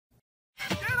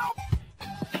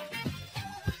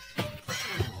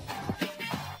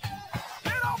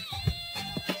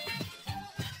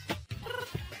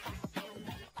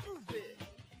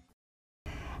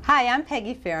Hi, I'm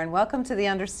Peggy Farron. Welcome to the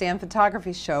Understand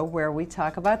Photography Show, where we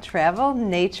talk about travel,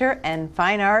 nature, and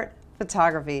fine art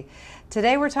photography.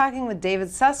 Today we're talking with David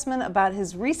Sussman about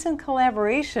his recent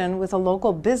collaboration with a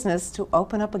local business to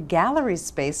open up a gallery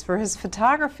space for his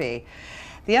photography.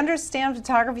 The Understand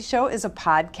Photography Show is a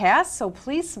podcast, so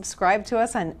please subscribe to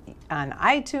us on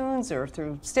iTunes or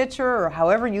through Stitcher or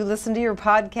however you listen to your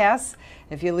podcasts.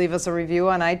 If you leave us a review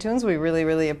on iTunes, we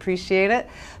really appreciate it.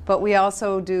 But we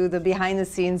also do the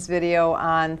behind-the-scenes video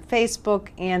on Facebook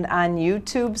and on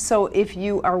YouTube. So if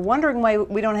you are wondering why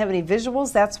we don't have any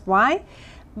visuals, that's why.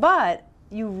 But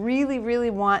you really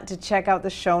want to check out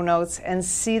the show notes and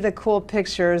see the cool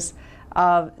pictures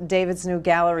of David's new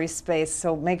gallery space.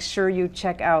 So make sure you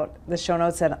check out the show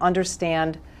notes at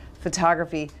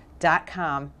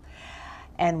understandphotography.com.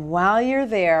 And while you're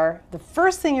there, the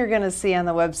first thing you're going to see on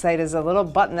the website is a little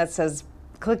button that says,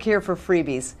 click here for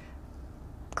freebies.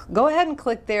 Go ahead and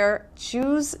click there,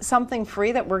 choose something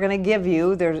free that we're going to give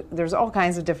you. There's all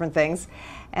kinds of different things,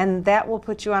 and that will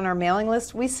put you on our mailing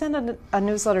list. We send a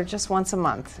newsletter just once a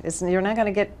month. You're not going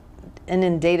to get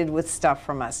inundated with stuff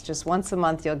from us. Just once a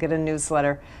month you'll get a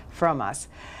newsletter from us.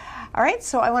 All right,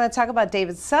 so I want to talk about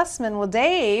David Sussman. Well,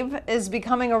 Dave is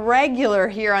becoming a regular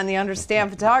here on the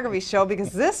Understand Photography Show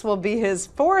because this will be his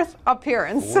fourth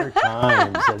appearance. 4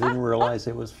 times. I didn't realize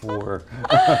it was 4.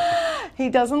 He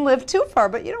doesn't live too far,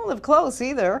 but you don't live close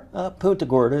either. Punta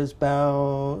Gorda is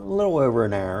about a little over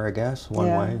an hour, I guess, one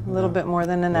way. A little bit more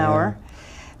than an hour.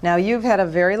 Now, you've had a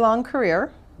very long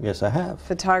career. Yes, I have.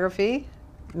 Photography,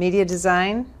 media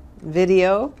design,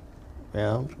 video.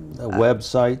 Yeah,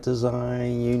 website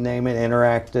design, you name it,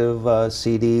 interactive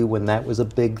CD when that was a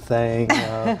big thing.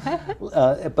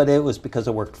 But it was because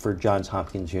I worked for Johns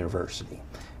Hopkins University,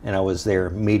 and I was their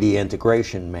media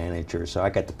integration manager, so I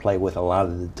got to play with a lot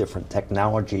of the different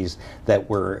technologies that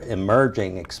were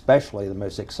emerging. Especially the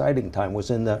most exciting time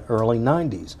was in the early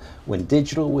 90s when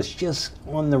digital was just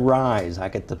on the rise. I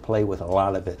got to play with a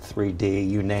lot of it, 3D,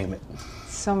 you name it.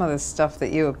 Some of the stuff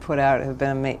that you have put out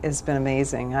has been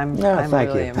amazing. I'm thank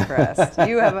really you. impressed.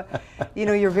 You have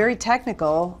you're very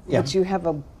technical, but you have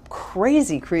a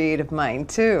crazy creative mind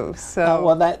too. So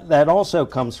well, that also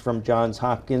comes from Johns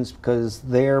Hopkins, because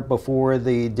there, before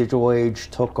the digital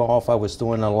age took off, I was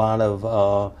doing a lot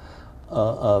of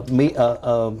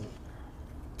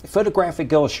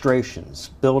photographic illustrations,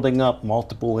 building up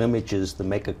multiple images to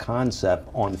make a concept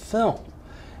on film.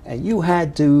 And you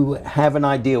had to have an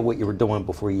idea what you were doing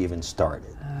before you even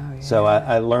started. Oh, yeah. So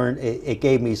I learned, it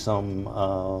gave me some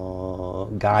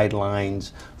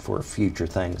guidelines for future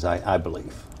things, I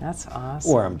believe. That's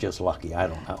awesome. Or I'm just lucky, I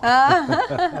don't know.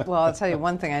 Well, I'll tell you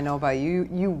one thing I know about you.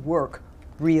 You work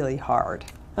really hard.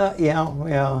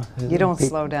 Yeah. You don't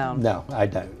slow down. No, I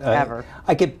don't. Ever.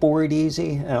 I get bored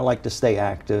easy, and I like to stay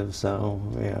active, so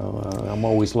I'm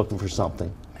always looking for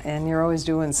something. And you're always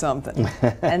doing something.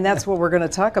 And that's what we're going to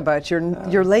talk about,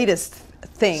 your latest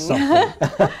thing.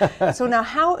 So now,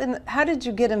 how did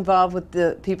you get involved with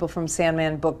the people from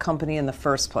Sandman Book Company in the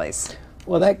first place?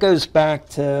 Well, that goes back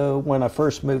to when I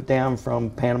first moved down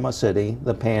from Panama City,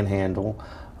 the Panhandle.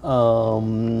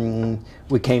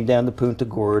 We came down to Punta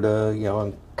Gorda,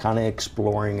 and kind of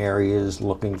exploring areas,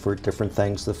 looking for different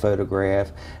things to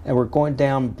photograph. And we're going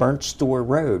down Burnt Store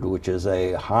Road, which is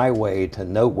a highway to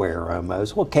nowhere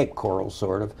almost, well, Cape Coral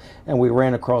sort of. And we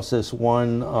ran across this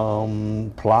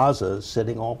one plaza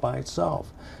sitting all by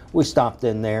itself. We stopped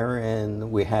in there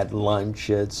and we had lunch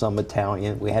at some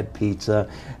Italian, we had pizza,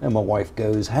 and my wife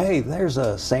goes, hey, there's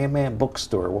a Sandman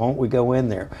bookstore, won't we go in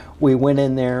there? We went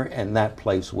in there and that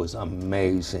place was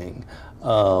amazing.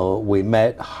 We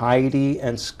met Heidi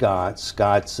and Scott.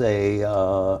 Scott's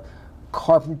a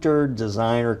carpenter,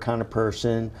 designer kind of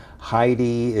person.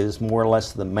 Heidi is more or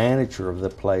less the manager of the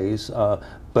place.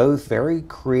 Both very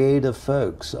creative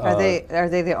folks. Are they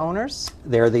the owners?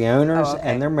 They're the owners, oh, okay.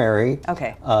 And they're married.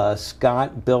 Okay.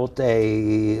 Scott built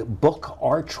a book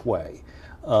archway.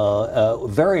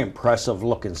 Very impressive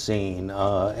looking scene.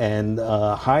 And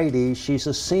Heidi, she's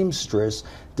a seamstress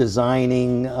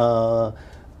designing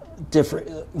different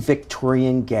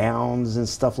Victorian gowns and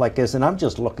stuff like this, and I'm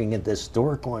just looking at this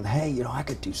store going, hey, I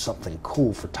could do something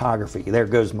cool photography. There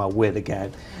goes my wit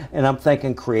again. And I'm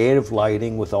thinking creative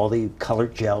lighting with all the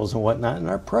colored gels and whatnot, and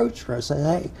I approached her. I said,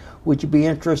 hey, would you be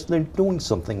interested in doing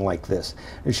something like this?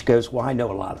 And she goes, well, I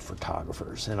know a lot of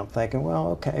photographers. And I'm thinking, well,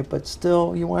 okay, but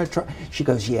still, you want to try? She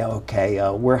goes, yeah, okay,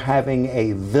 we're having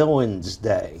a Villains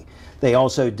Day. They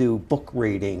also do book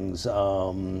readings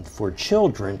for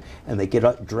children, and they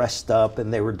get dressed up,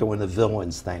 and they were doing the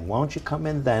villains thing. Why don't you come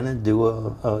in then and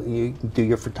you do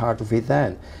your photography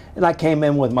then? And I came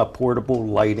in with my portable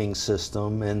lighting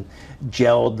system and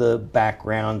gelled the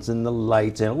backgrounds and the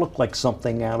lights, and it looked like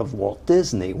something out of Walt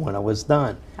Disney when I was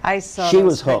done. I saw She those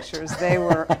was hooked. pictures. They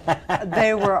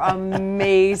were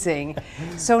amazing.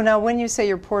 So now, when you say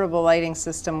your portable lighting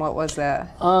system, what was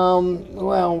that?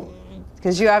 Well,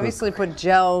 because you obviously put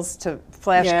gels to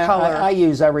flash color. I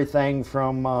use everything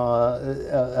from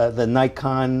the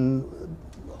Nikon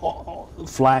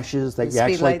flashes that you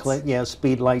actually click. Yeah,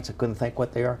 speed lights. I couldn't think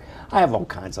what they are. I have all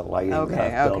kinds of lighting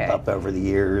that I've built up over the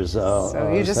years.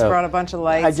 So you just brought a bunch of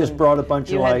lights. I just brought a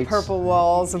bunch of lights. You had purple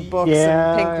walls of books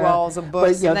and pink walls of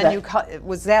books. And then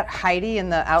was that Heidi in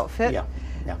the outfit? Yeah.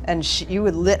 Yeah. And you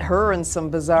had lit her in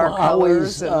some bizarre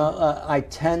colors. I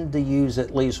tend to use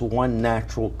at least one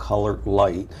natural colored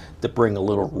light to bring a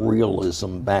little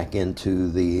realism back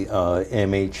into the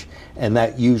image, and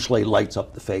that usually lights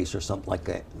up the face or something like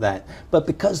that. But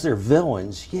because they're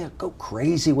villains, go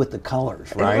crazy with the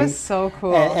colors, right? It was so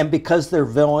cool. And because they're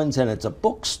villains and it's a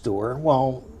bookstore,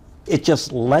 well, it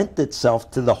just lent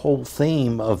itself to the whole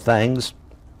theme of things.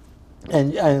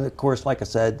 And of course, like I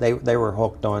said, they were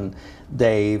hooked on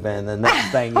Dave, and the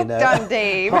next thing you know, hooked on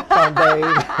Dave. Hooked on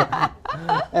Dave.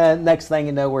 And next thing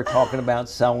you know, we're talking about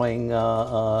selling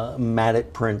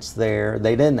matted prints there.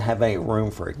 They didn't have any room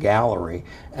for a gallery,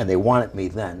 and they wanted me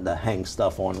then to hang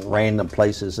stuff on random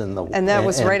places in the. And that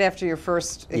was right after your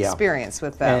first experience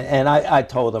with them. And I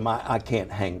told them I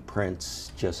can't hang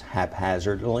prints just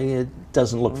haphazardly. It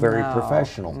doesn't look very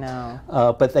professional. No.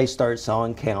 But they started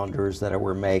selling calendars that I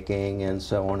were making, and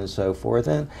so on and so forth,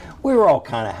 and we were all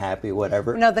kind of happy.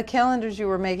 Whatever. Now, the calendars you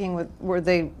were making, were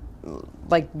they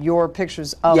like your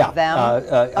pictures of them?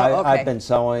 I've been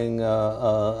selling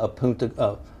a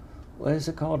Punta, what is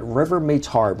it called? River meets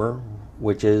Harbor,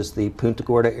 which is the Punta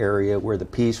Gorda area where the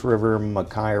Peace River,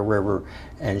 Macaya River,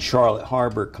 and Charlotte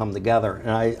Harbor come together. And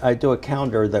I do a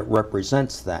calendar that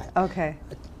represents that. Okay.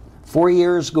 4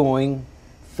 years going,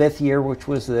 5th year, which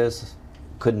was this,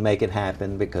 couldn't make it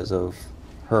happen because of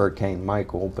Hurricane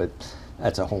Michael, but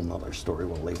that's a whole nother story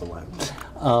we'll leave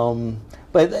alone.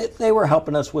 But they were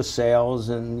helping us with sales,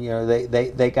 and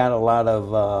they got a lot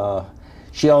of,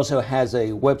 she also has a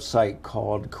website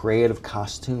called Creative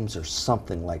Costumes or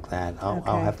something like that.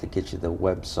 I'll have to get you the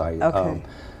website. Okay.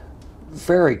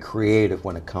 Very creative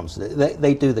when it comes to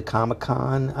they do the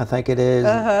Comic-Con, I think it is.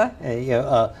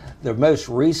 And, the most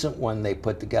recent one they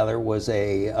put together was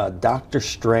a Doctor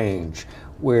Strange,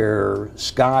 where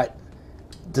Scott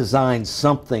designed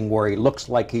something where he looks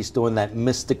like he's doing that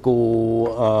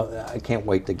mystical, I can't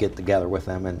wait to get together with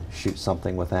them and shoot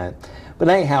something with that. But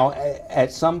anyhow,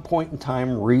 at some point in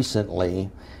time recently,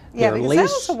 yeah, because that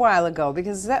was a while ago,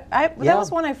 because that was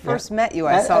when I first met you.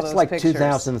 I saw those pictures.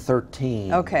 That's like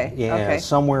 2013. Okay. Yeah, okay.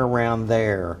 Somewhere around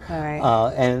there. All right.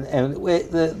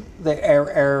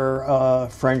 Our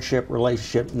friendship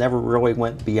relationship never really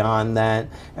went beyond that.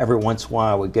 Every once in a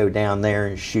while, I would go down there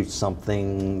and shoot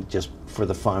something just for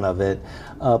the fun of it.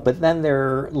 But then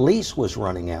their lease was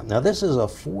running out. Now, this is a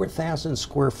 4,000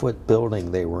 square foot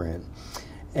building they were in.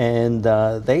 And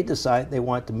they decided they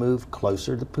wanted to move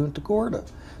closer to Punta Gorda.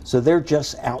 So they're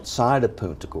just outside of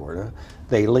Punta Gorda.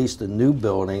 They leased a new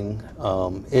building.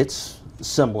 It's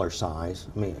similar size,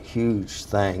 I mean, a huge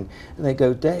thing. And they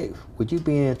go, Dave, would you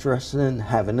be interested in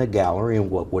having a gallery, and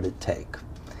what would it take?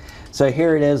 So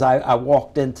here it is. I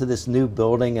walked into this new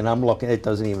building, and I'm looking, it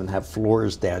doesn't even have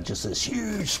floors down, just this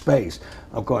huge space.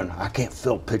 I'm going, I can't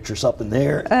fill pictures up in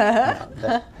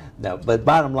there. No, but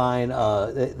bottom line,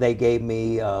 they gave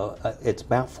me, it's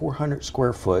about 400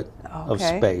 square foot of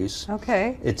space.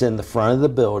 Okay. It's in the front of the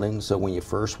building, so when you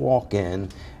first walk in,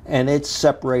 and it's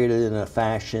separated in a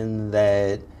fashion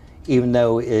that, even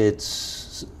though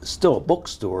it's still a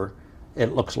bookstore,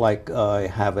 it looks like I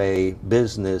have a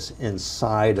business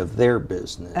inside of their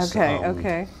business. Okay,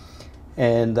 okay.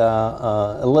 And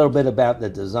a little bit about the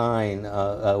design,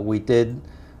 we did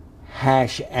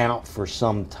hash out for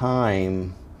some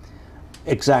time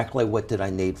exactly what did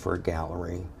I need for a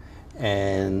gallery.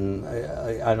 And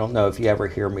I don't know if you ever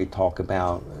hear me talk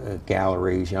about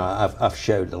galleries. I've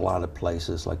showed a lot of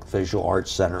places like Visual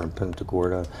Arts Center in Punta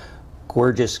Gorda.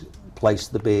 Gorgeous place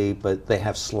to be, but they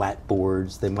have slat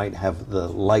boards. They might have the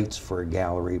lights for a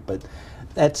gallery, but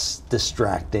that's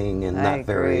distracting and not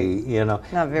very,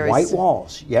 not very white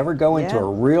walls. You ever go into a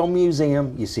real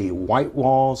museum, you see white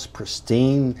walls,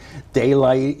 pristine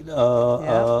daylight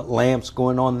lamps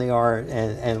going on the art,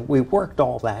 and we worked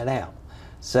all that out.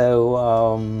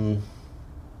 So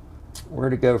where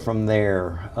to go from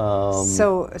there?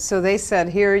 So they said,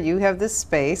 here, you have this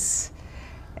space,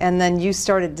 and then you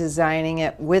started designing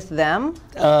it with them?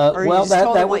 Or you just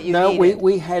told them what you needed?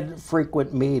 We had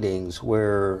frequent meetings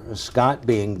where Scott,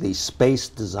 being the space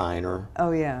designer,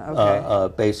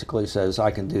 basically says, I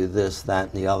can do this,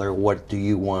 that, and the other. What do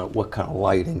you want? What kind of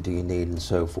lighting do you need? And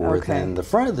so forth. Okay. And the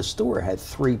front of the store had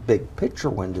 3 big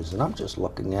picture windows, and I'm just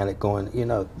looking at it going, you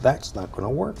know, that's not going to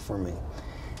work for me.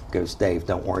 He goes, Dave,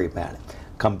 don't worry about it.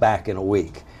 Come back in a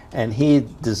week. And he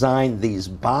designed these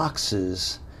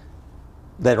boxes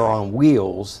that are on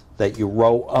wheels that you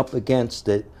roll up against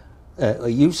it.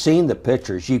 You've seen the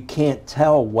pictures. You can't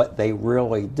tell what they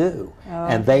really do.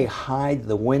 And they hide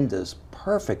the windows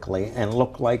perfectly and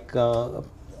look like a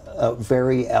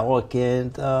very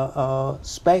elegant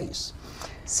space.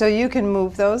 So you can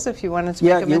move those if you wanted to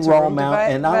make them you into roll room them out.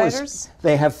 And dividers?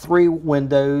 they have 3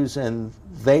 windows, and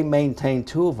they maintained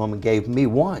 2 of them and gave me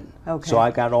 1. Okay. So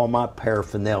I got all my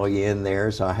paraphernalia in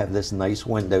there, so I have this nice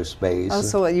window space. Oh,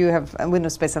 so you have a window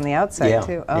space on the outside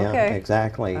too. Okay. Yeah,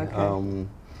 exactly. Okay.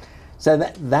 So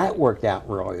that worked out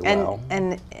really well.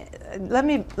 And let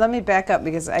me back up,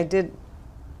 because I did.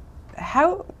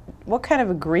 What kind of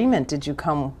agreement did you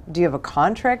come? Do you have a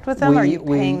contract with them? Are you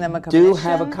paying them a commission? We do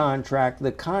have a contract.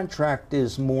 The contract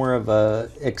is more of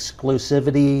a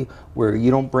exclusivity where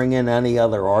you don't bring in any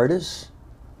other artists.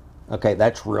 Okay,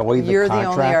 that's really the You're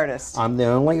contract. the only artist. I'm the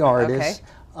only artist.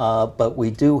 Okay. But we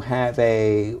do have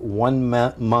a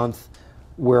 1 month.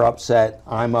 We're upset.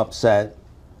 I'm upset.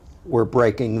 We're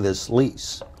breaking this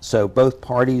lease. So both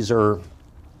parties are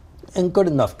in good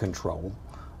enough control.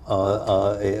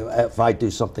 If I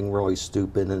do something really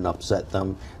stupid and upset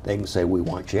them, they can say, we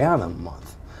want you out in a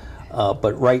month.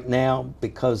 But right now,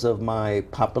 because of my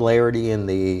popularity in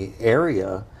the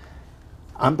area,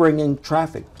 I'm bringing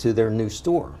traffic to their new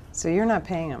store. So you're not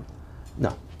paying them?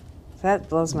 No. That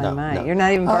blows my mind. No. You're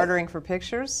not even bartering for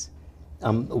pictures?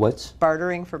 What's?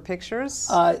 Bartering for pictures?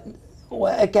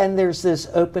 Well, again, there's this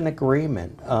open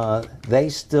agreement. They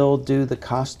still do the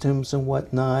costumes and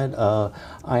whatnot.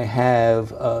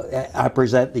 I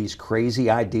present these crazy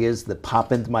ideas that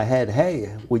pop into my head.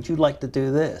 Hey, would you like to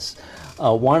do this?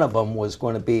 One of them was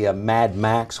going to be a Mad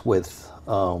Max with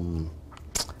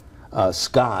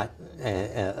Scott,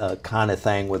 kind of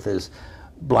thing, with his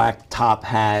black top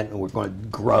hat, and we're going to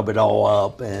grub it all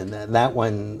up. And that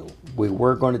one we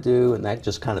were going to do, and that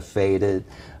just kind of faded.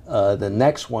 The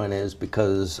next one is,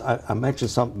 because I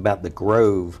mentioned something about the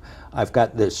Grove, I've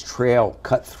got this trail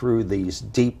cut through these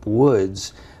deep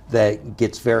woods that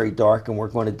gets very dark, and we're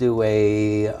going to do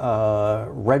a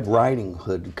Red Riding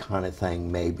Hood kind of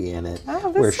thing maybe in it.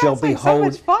 Oh, this sounds like so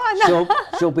much fun.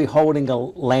 she'll be holding a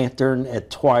lantern at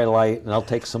twilight, and I'll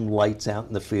take some lights out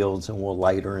in the fields, and we'll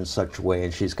light her in such a way,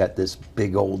 and she's got this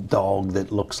big old dog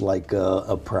that looks like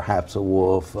perhaps a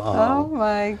wolf. Oh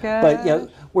my God. But yeah,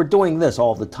 we're doing this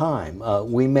all the time.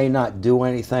 We may not do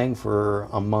anything for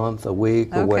a month, a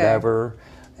week, or whatever.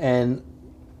 And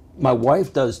my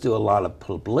wife does do a lot of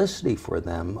publicity for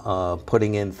them,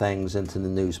 putting in things into the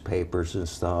newspapers and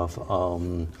stuff.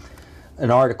 An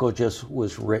article just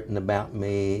was written about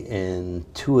me in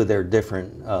 2 of their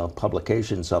different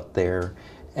publications up there,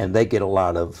 and they get a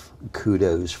lot of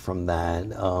kudos from that.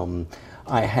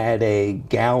 I had a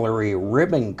gallery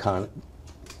ribbon cutting.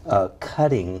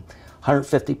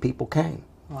 150 people came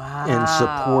in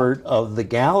support of the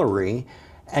gallery,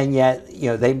 and yet, you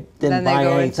know, they didn't buy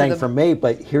anything from me,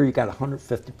 but here you got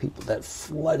 150 people that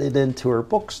flooded into her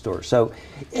bookstore. So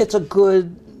it's a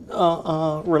good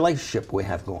relationship we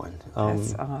have going.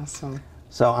 That's awesome.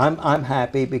 So I'm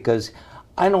happy, because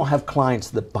I don't have clients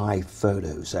that buy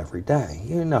photos every day.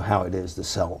 You know how it is to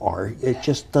sell art. It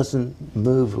just doesn't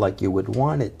move like you would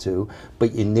want it to,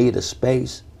 but you need a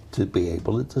space to be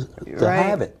able to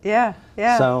have it. Yeah,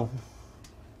 yeah. So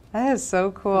that is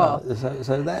so cool.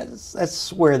 So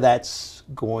that's where that's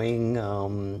going.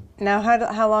 Now,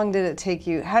 how long did it take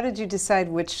you? How did you decide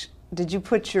which? Did you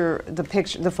put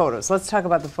the photos? Let's talk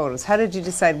about the photos. How did you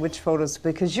decide which photos?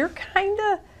 Because you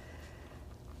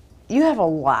have a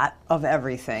lot of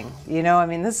everything. You know, I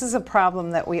mean, this is a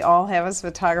problem that we all have as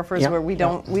photographers, where we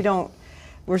don't.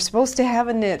 We're supposed to have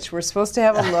a niche. We're supposed to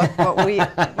have a look, but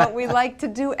we like to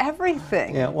do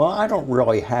everything. Yeah. Well, I don't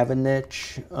really have a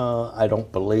niche. I don't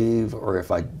believe, or if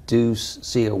I do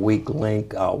see a weak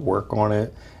link, I'll work on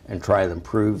it and try to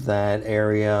improve that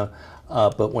area.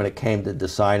 But when it came to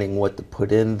deciding what to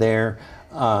put in there,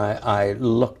 I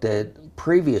looked at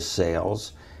previous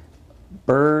sales.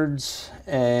 Birds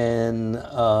and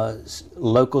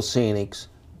local scenics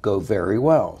go very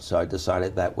well. So I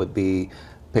decided that would be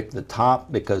pick the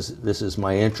top because this is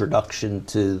my introduction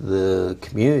to the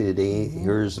community.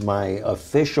 Here's my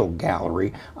official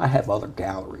gallery. I have other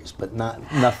galleries, but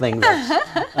nothing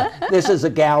that's... this is a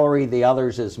gallery. The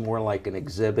others is more like an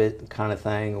exhibit kind of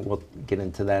thing. We'll get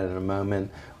into that in a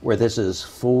moment. Where this is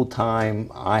full-time,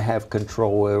 I have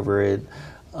control over it.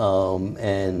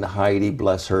 And Heidi,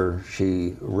 bless her,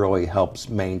 she really helps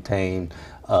maintain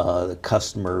the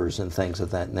customers and things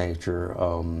of that nature.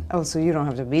 Oh, so you don't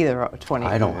have to be there 20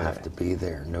 minutes? I don't have to be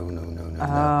there. No.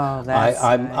 Oh, that's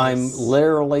I'm nice.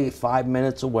 literally 5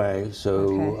 minutes away. So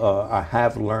Okay. I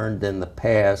have learned in the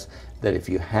past that if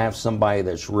you have somebody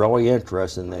that's really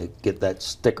interested and they get that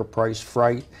sticker price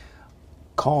fright,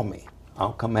 call me.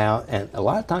 I'll come out, and a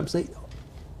lot of times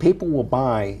people will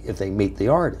buy if they meet the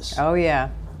artist. Oh, yeah.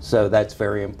 So that's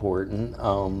very important.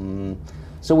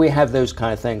 So we have those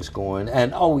kind of things going,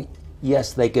 and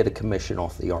yes, they get a commission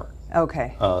off the art.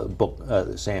 Okay.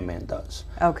 The Sandman does.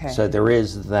 Okay. So there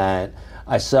is that.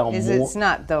 I sell more. It's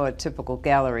not, though, a typical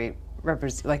gallery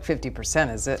like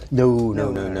 50%, is it?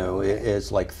 No.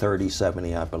 It's like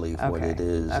 30-70, I believe, what Okay. it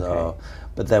is. Okay.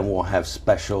 But then we'll have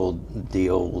special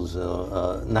deals.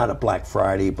 Not a Black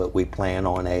Friday, but we plan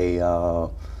on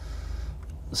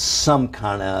some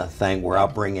kind of thing where I'll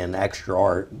bring in extra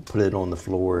art, put it on the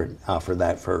floor, and offer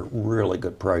that for really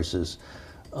good prices.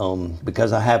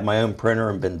 Because I have my own printer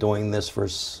and been doing this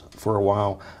for a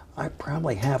while, I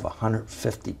probably have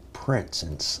 150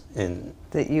 prints in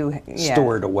That you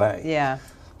stored away. Yeah.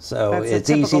 So That's it's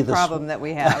a typical easy to problem that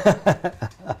we have.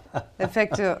 In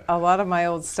fact, a lot of my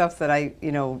old stuff that I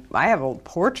have old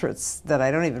portraits that I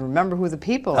don't even remember who the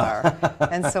people are.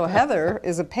 And so Heather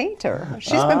is a painter.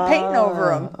 She's been painting over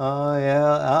them. Oh, yeah.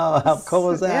 Oh, how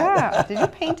cool is that? Yeah. Did you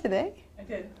paint today? I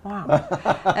did. Wow.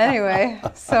 Anyway,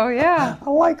 so yeah. I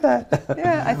like that.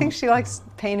 Yeah, I think she likes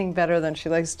painting better than she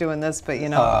likes doing this, but Oh,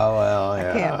 well,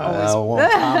 yeah. can't I always-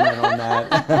 won't comment on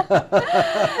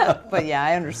that. But yeah,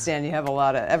 I understand you have a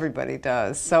lot of, everybody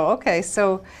does. So, okay,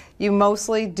 so you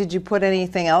mostly, did you put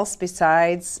anything else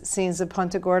besides Scenes of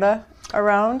Punta Gorda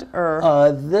around, or?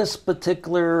 This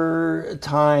particular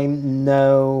time,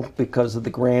 no, because of the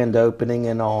grand opening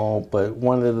and all, but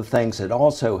one of the things that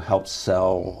also helps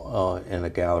sell in a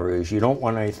gallery is you don't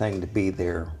want anything to be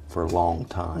there for a long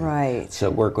time. Right. So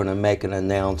we're going to make an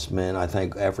announcement, I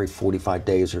think every 45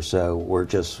 days or so. We're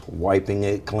just wiping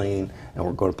it clean, and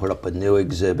we're going to put up a new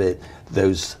exhibit.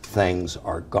 Those things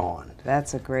are gone.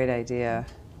 That's a great idea.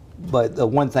 But the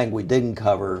one thing we didn't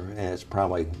cover, and it's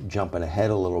probably jumping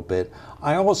ahead a little bit,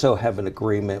 I also have an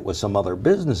agreement with some other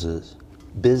businesses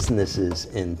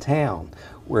in town,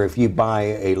 where if you buy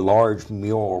a large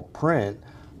mural print,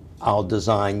 I'll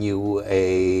design you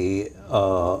a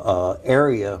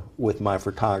area with my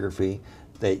photography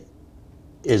that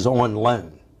is on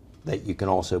loan that you can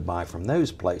also buy from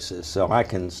those places. So I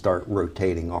can start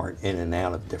rotating art in and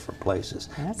out of different places.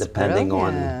 That's depending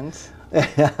brilliant.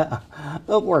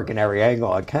 I'll work in every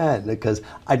angle I can, because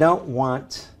I don't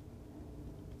want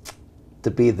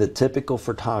to be the typical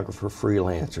photographer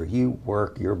freelancer. You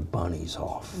work your bunnies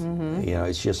off. Mm-hmm. You know,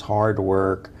 it's just hard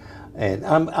work. And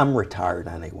I'm retired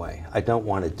anyway. I don't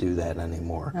want to do that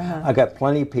anymore. I got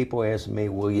plenty of people asking me,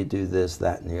 will you do this,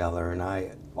 that, and the other? And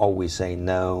I always say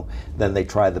no. Then they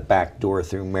try the back door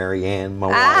through Mary Ann, my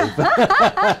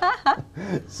wife.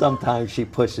 Sometimes she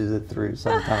pushes it through,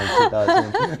 sometimes she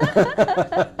doesn't.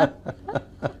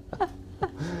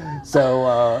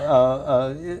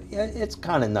 So it's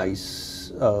kind of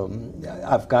nice.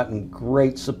 I've gotten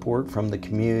great support from the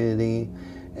community,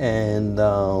 and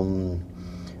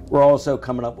we're also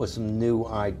coming up with some new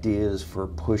ideas for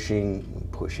pushing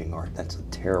art. That's a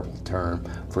terrible term,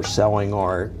 for selling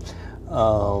art.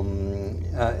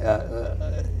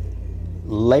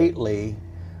 Lately,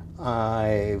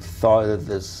 I've thought of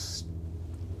this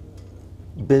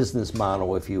business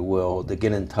model, if you will, to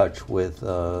get in touch with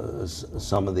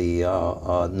some of the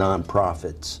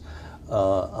nonprofits.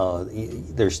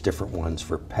 There's different ones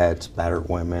for pets, battered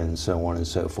women, and so on and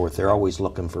so forth. They're always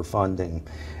looking for funding,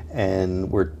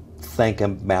 and we're thinking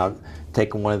about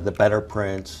taking one of the better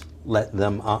prints, let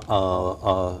them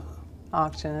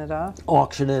Auction it off?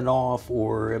 auction it off,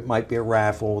 or it might be a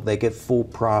raffle. They get full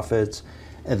profits,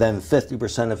 and then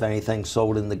 50% of anything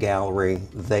sold in the gallery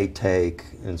they take,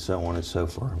 and so on and so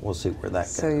forth. We'll see where that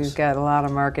goes. So you've got a lot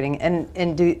of marketing. And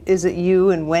is it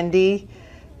you and Wendy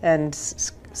and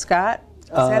Scott?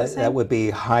 Is that his name? That would be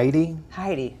Heidi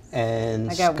Heidi. and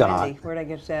I got Scott. Wendy. Where'd I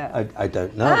get that? I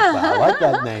don't know, but I like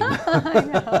that name. I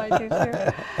know, I do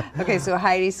too. Okay, so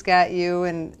Heidi, Scott, you,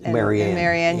 and Mary Ann,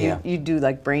 Mary Ann, yeah. you do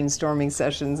like brainstorming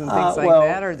sessions and things like well,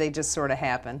 that, or they just sort of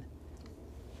happen?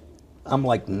 I'm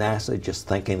like NASA, just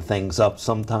thinking things up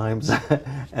sometimes,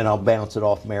 and I'll bounce it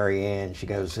off Mary Ann. She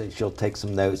goes, she'll take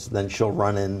some notes, then she'll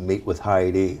run in and meet with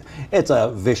Heidi. It's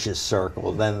a vicious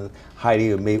circle. Then Heidi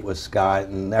will meet with Scott,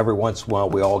 and every once in a while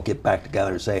we all get back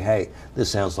together and say, hey,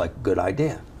 this sounds like a good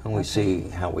idea. And we see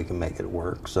how we can make it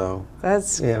work. So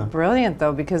that's brilliant,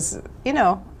 though, because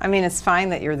I mean, it's fine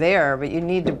that you're there, but you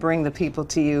need to bring the people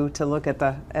to you to look at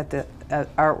the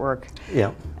artwork.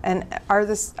 Yeah. And are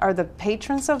the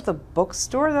patrons of the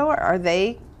bookstore, though? Are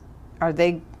they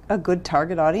a good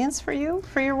target audience for you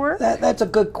for your work? That's a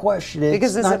good question.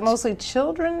 Because is it mostly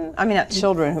children? I mean, not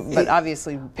children, but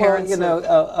obviously parents.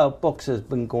 Well, books has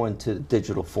been going to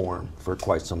digital form for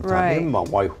quite some time. Right. Even my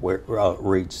wife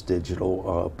reads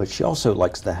digital, but she also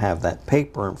likes to have that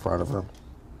paper in front of her.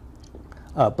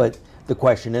 But the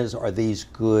question is, are these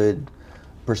good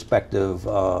perspective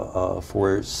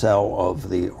for sale of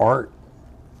the art?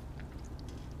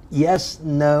 Yes,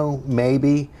 no,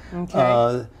 maybe.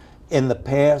 Okay. In the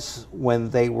past, when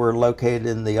they were located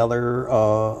in the other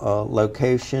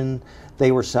location,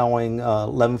 they were selling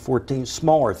 1114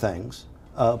 smaller things.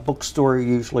 Bookstore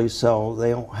usually they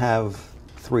don't have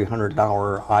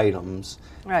 $300 items.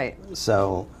 Right.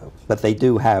 So, but they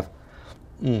do have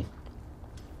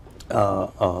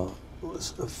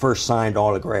first signed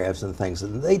autographs and things.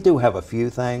 And they do have a few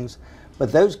things,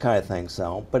 but those kind of things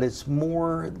sell. But it's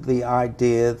more the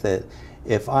idea that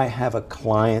if I have a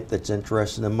client that's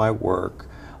interested in my work,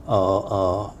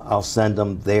 I'll send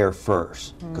them there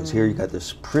first. Because here you got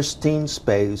this pristine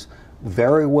space,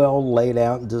 very well laid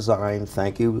out and designed.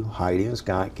 Thank you, Heidi and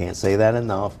Scott. Can't say that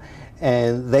enough.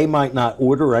 And they might not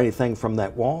order anything from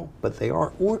that wall, but they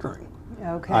are ordering.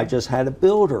 Okay. I just had a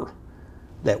builder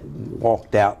that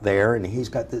walked out there, and he's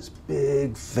got this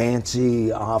big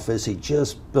fancy office he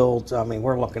just built. I mean,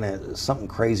 we're looking at something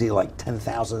crazy like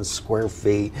 10,000 square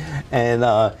feet,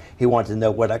 and he wanted to know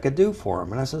what I could do for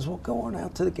him. And I says, well, go on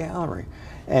out to the gallery.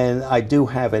 And I do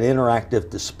have an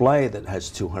interactive display that has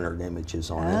 200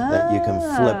 images on it that you can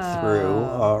flip through,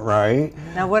 right?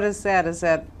 Now, what is that? Is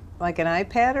that like an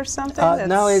iPad or something?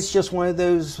 No, it's just one of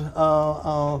those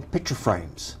picture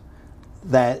frames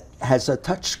that has a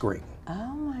touch screen.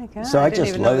 Oh my God! So I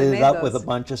just loaded it up with a those.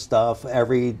 bunch of stuff.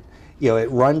 It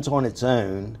runs on its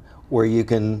own, where you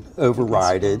can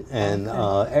override it, and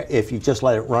if you just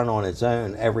let it run on its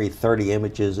own, every 30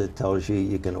 images it tells you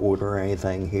you can order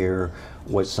anything here,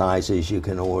 what sizes you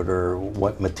can order,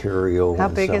 what material, How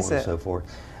and big so is on it? and so forth.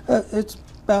 It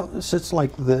sits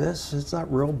like this. It's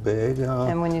not real big.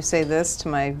 And when you say this to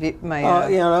my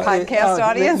podcast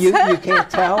audience, you can't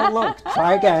tell. Look,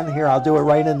 try again. Here, I'll do it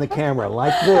right in the camera,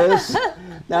 like this.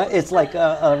 Now it's like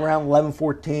around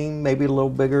 1114, maybe a little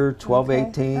bigger,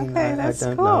 1218. Okay, that's I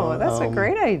don't cool. know. That's a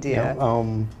great idea.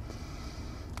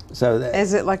 So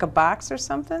is it like a box or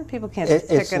something? People can't pick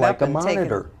it's it like up a and take it.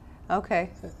 monitor. Okay.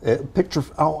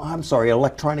 I'm sorry,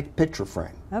 electronic picture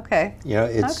frame. Okay.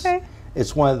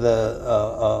 It's one of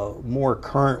the more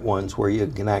current ones where you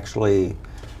can actually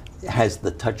has the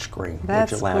touch screen,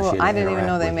 That's which allows cool. you to I didn't even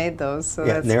know they interact made those. So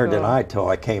yeah, that's never cool. did I till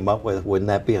I came up with, wouldn't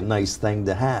that be a nice thing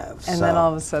to have? And then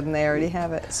all of a sudden they already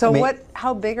have it. So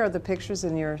how big are the pictures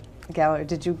in your gallery?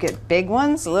 Did you get big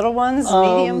ones, little ones,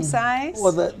 medium size?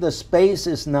 Well, the space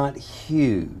is not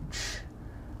huge,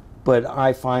 but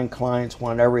I find clients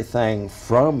want everything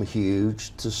from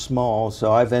huge to small,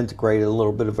 so I've integrated a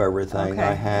little bit of everything. Okay,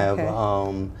 I have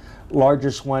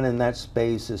largest one in that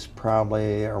space is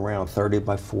probably around 30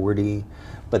 by 40,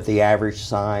 but the average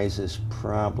size is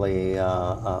probably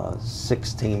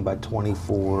 16 by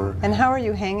 24. And how are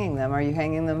you hanging them? Are you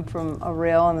hanging them from a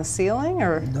rail on the ceiling,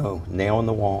 or No, nail in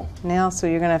the wall. nail? So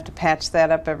you're going to have to patch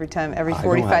that up every 45 I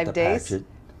don't have to days. patch it.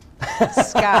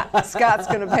 Scott's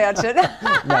going to patch it.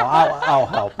 No, I'll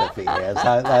help if he is.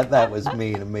 That was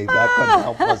me to me. I couldn't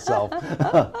help myself.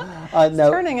 No,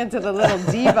 Turning into the little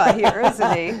diva here,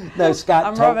 isn't he? no, Scott.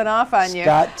 I'm rubbing off on you.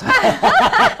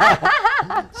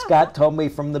 Scott told me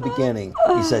from the beginning.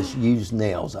 He says, "Use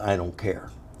nails. I don't care."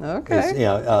 Okay.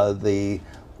 The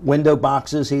window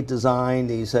boxes he designed.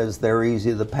 He says they're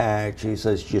easy to patch. He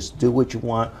says, "Just do what you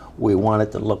want. We want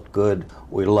it to look good.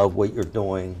 We love what you're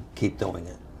doing. Keep doing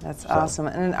it." That's awesome.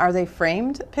 And are they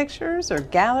framed pictures or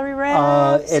gallery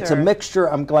wraps? It's a mixture.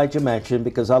 I'm glad you mentioned,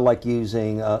 because I like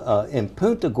using, in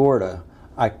Punta Gorda,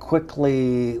 I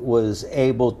quickly was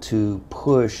able to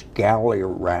push gallery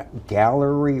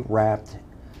wrapped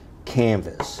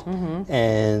canvas.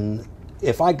 And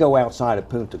if I go outside of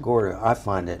Punta Gorda, I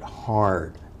find it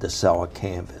hard to sell a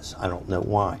canvas. I don't know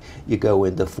why. You go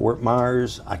into Fort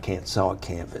Myers, I can't sell a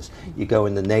canvas. You go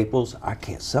into Naples, I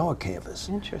can't sell a canvas.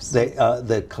 Interesting.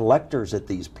 The collectors at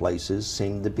these places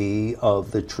seem to be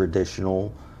of the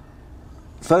traditional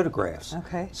photographs.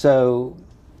 Okay. So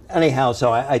anyhow,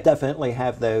 so I definitely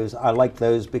have those. I like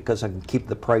those because I can keep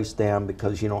the price down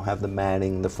because you don't have the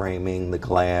matting, the framing, the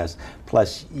glass.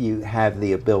 Plus, you have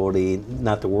the ability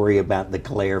not to worry about the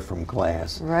glare from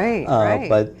glass. Right, right.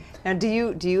 But now, do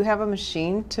you have a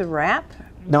machine to wrap?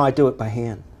 no, I do it by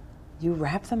hand. You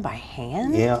wrap them by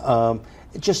hand? Yeah,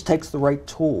 it just takes the right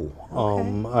tool.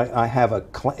 Okay. I have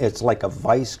it's like a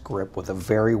vice grip with a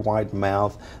very wide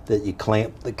mouth that you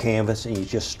clamp the canvas and you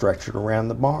just stretch it around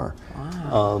the bar.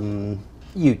 Wow.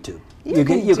 YouTube. You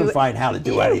can find how to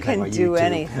do anything on YouTube. You can do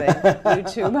anything.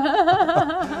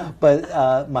 YouTube.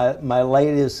 But my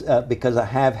latest, because I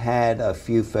have had a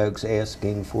few folks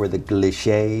asking for the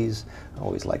glissés. I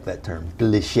always like that term,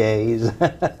 glissés.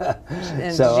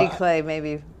 And so, giclée,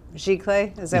 maybe.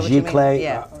 Giclée? Is that what you mean? Giclée,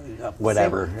 Yeah.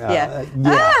 whatever. Yeah.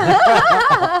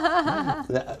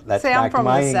 That's See, I'm back from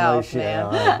my the English.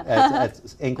 South, man.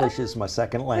 English is my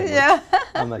second language. Yeah.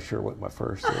 I'm not sure what my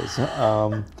first is.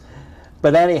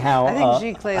 But anyhow. I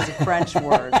think giclée is a French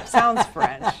word. Sounds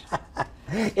French.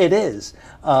 It is.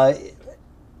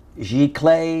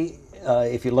 Giclée,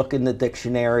 if you look in the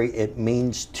dictionary, it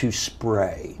means to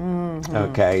spray. Mm-hmm.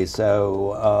 Okay,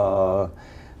 so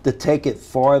to take it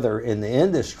farther in the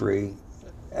industry,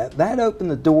 that opened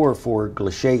the door for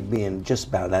glissé being just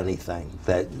about anything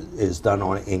that is done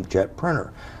on an inkjet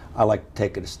printer. I like to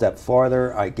take it a step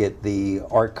farther. I get the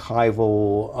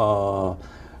archival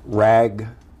rag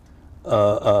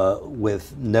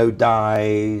with no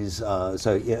dyes,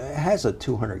 so it has a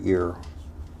 200-year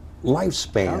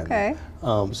lifespan. Okay.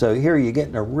 So here you're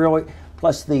getting a really,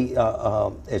 plus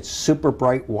it's super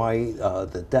bright white.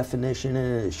 The definition in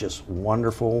it is just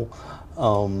wonderful.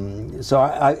 So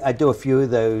I do a few of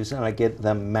those, and I get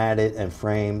them matted and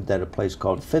framed at a place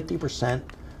called 50%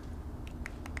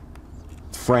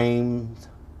 Framed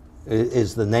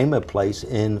is the name of the place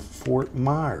in Fort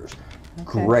Myers.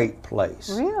 Okay. Great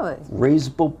place. Really?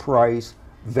 Reasonable price,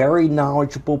 very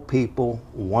knowledgeable people,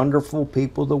 wonderful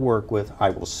people to work with.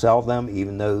 I will sell them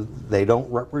even though they don't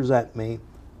represent me.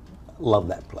 Love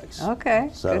that place. Okay,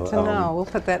 so, good to know. We'll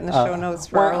put that in the show notes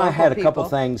for our local I had a people. couple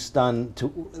things done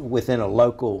within a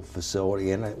local facility,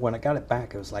 and when I got it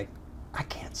back, it was like, I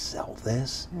can't sell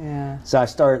this. Yeah. So I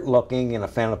started looking, and I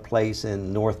found a place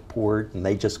in Northport, and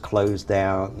they just closed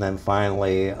down. And then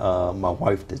finally, my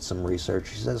wife did some research.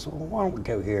 She says, well, why don't we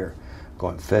go here?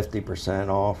 Going 50%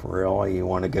 off, really? You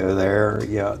want to go there?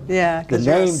 Yeah. Yeah. The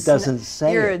name doesn't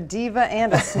say you're it. a diva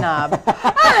and a snob.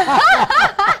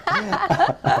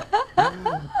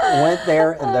 Went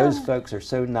there, and those folks are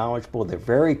so knowledgeable. They're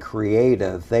very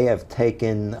creative. They have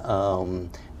taken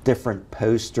different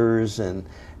posters and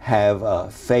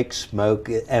have fake smoke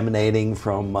emanating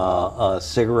from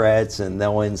cigarettes, and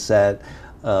they'll inset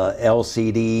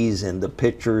LCDs and the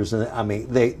pictures. And I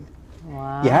mean,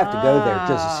 Wow. You have to go there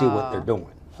just to see what they're doing.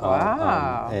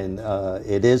 Wow. And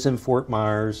it is in Fort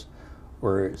Myers,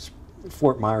 or it's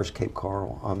Fort Myers, Cape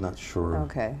Coral. I'm not sure.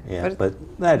 Okay. Yeah, but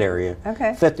that area.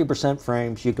 Okay. 50%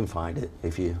 frames. You can find it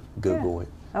if you Google it.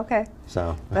 Okay.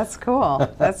 So that's cool.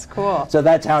 That's cool. So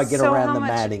that's how I get So around the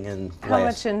matting and glass. How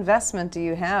much investment do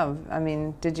you have? I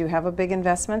mean, did you have a big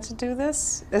investment to do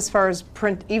this, as far as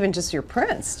print, even just your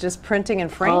prints, just printing and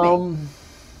framing?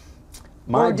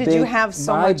 Or did you have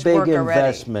so much work already? My big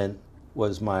investment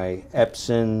was my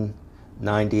Epson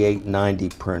 9890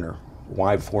 printer,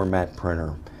 wide format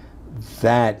printer.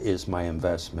 That is my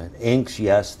investment. Inks,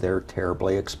 yes, they're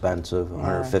terribly expensive,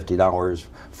 $150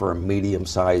 for a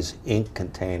medium-sized ink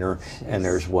container, and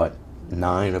there's what,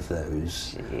 9 of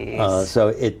those. So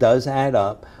it does add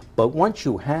up, but once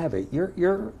you have it,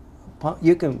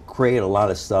 you can create a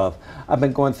lot of stuff. I've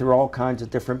been going through all kinds of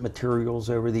different materials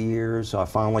over the years, so I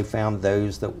finally found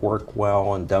those that work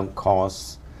well and don't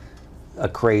cost a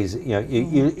crazy,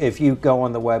 if you go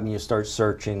on the web and you start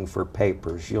searching for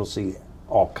papers, you'll see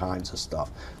all kinds of stuff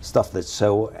that's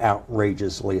so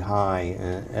outrageously high.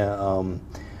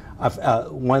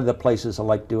 One of the places I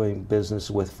like doing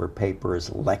business with for paper is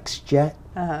LexJet.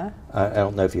 I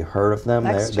don't know if you've heard of them.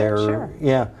 LexJet, sure.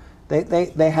 Yeah,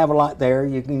 they have a lot there.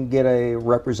 You can get a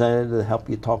representative to help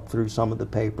you talk through some of the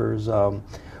papers.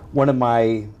 One of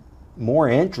my more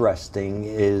interesting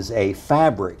is a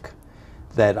fabric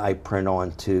that I print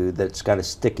onto that's got a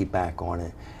sticky back on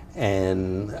it.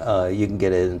 And you can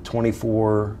get it in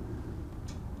 24,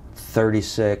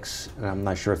 36, and I'm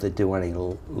not sure if they do any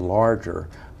larger,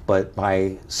 but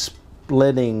by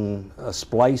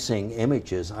splicing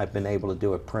images, I've been able to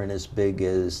do a print as big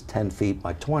as 10 feet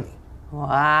by 20.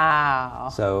 Wow.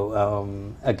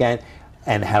 So again,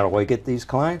 and how do I get these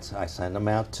clients? I send them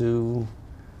out to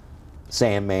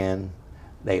Sandman.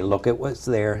 They look at what's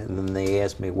there, and then they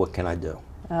ask me, what can I do?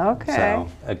 Okay. So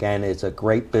again, it's a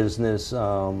great business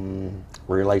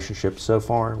relationship so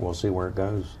far. We'll see where it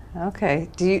goes. Okay.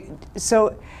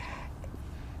 So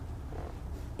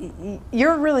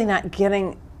you're really not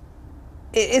getting,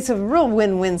 it's a real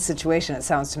win-win situation, it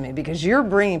sounds to me, because you're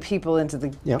bringing people into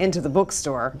the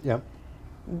bookstore. Yep.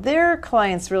 Their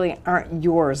clients really aren't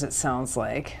yours, it sounds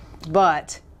like,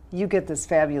 but you get this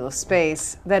fabulous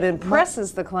space that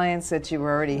impresses the clients that you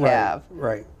already have.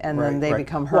 Right. And then they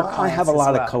become her clients. I have a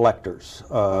lot of collectors,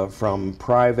 from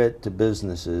private to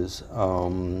businesses.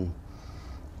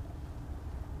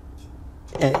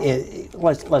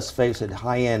 Let's face it,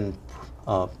 high-end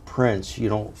prints, you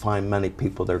don't find many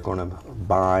people that are going to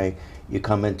buy. You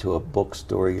come into a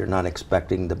bookstore, you're not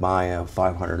expecting to buy a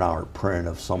 $500 print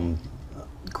of some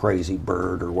crazy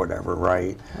bird or whatever,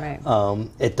 right? Right.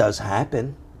 It does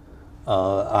happen.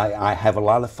 I have a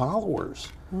lot of followers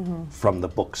from the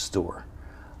bookstore.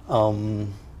 Oh,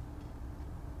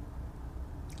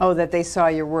 that they saw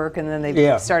your work and then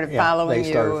they started following you.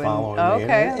 They started following me.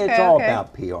 Okay, it's all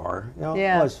about PR. You know,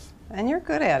 yeah. And you're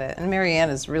good at it. And Marianne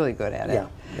is really good at it.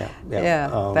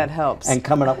 Yeah. That helps. And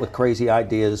coming up with crazy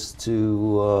ideas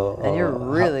to... and you're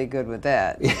really good with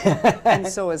that. And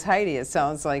so is Heidi. It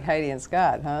sounds like Heidi and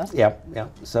Scott, huh? Yep.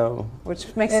 So...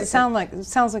 Which makes it sound like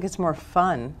it's more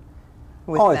fun.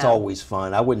 It's always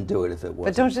fun. I wouldn't do it if it wasn't.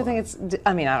 But don't you think it's,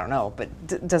 I mean, I don't know,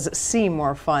 but does it seem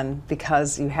more fun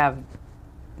because you have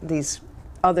these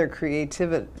other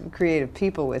creative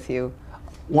people with you?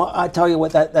 Well, I tell you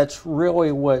what, that's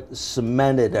really what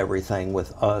cemented everything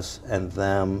with us and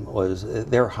them was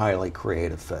they're highly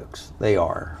creative folks. They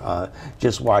are.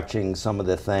 Just watching some of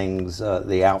the things,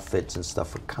 the outfits and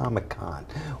stuff for Comic-Con,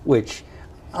 which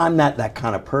I'm not that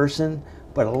kind of person,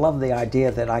 but I love the idea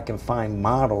that I can find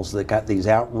models that got these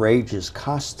outrageous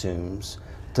costumes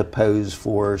to pose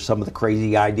for some of the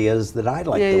crazy ideas that I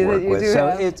like to work with. So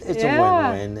it's a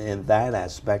win-win in that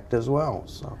aspect as well.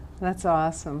 So that's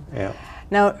awesome. Yeah.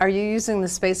 Now, are you using the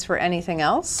space for anything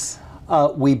else?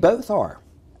 We both are.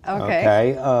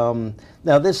 Okay.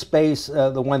 Now this space,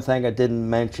 the one thing I didn't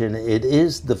mention, it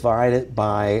is divided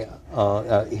by,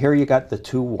 here you got the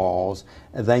two walls,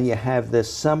 and then you have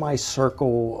this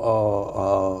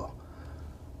semicircle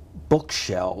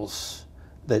bookshelves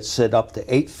that sit up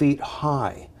to 8 feet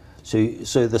high.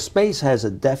 So the space has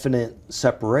a definite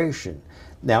separation.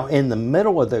 Now in the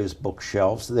middle of those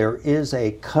bookshelves, there is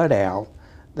a cutout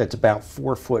that's about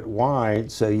 4 foot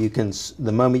wide, so you can,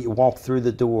 the moment you walk through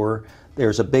the door,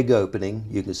 there's a big opening,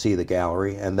 you can see the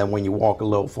gallery, and then when you walk a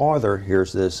little farther,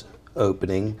 here's this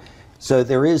opening. So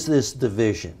there is this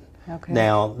division. Okay.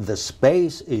 Now the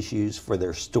space is used for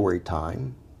their story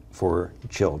time for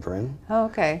children.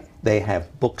 Okay. They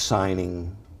have book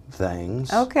signing things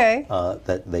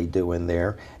that they do in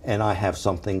there, and I have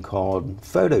something called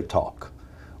Photo Talk,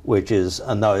 which is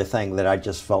another thing that I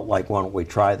just felt like, why don't we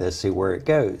try this, see where it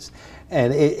goes.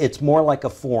 And it's more like a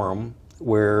forum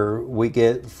where we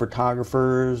get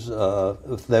photographers,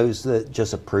 those that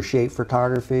just appreciate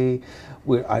photography.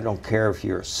 I don't care if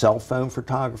you're a cell phone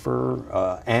photographer,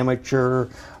 amateur,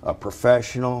 a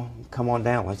professional, come on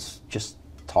down, let's just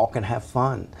talk and have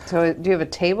fun. So do you have a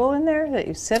table in there that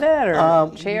you sit at,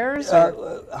 or chairs?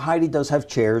 Or? Heidi does have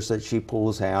chairs that she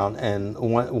pulls out, and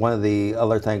one of the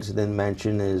other things I didn't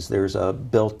mention is there's a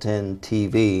built-in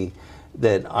TV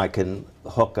that I can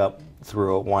hook up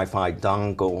through a Wi-Fi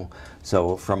dongle.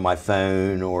 So from my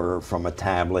phone or from a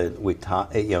tablet,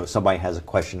 somebody has a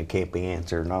question that can't be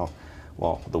answered,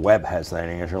 well, the web has that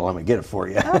answer, let me get it for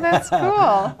you. Oh, that's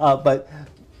cool. But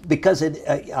because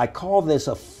I call this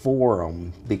a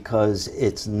forum because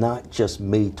it's not just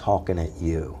me talking at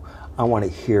you. I want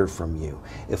to hear from you.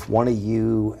 If one of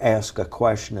you asks a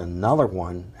question, another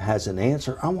one has an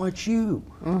answer, I want you.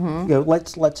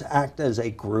 Let's act as a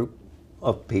group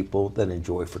of people that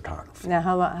enjoy photography. Now,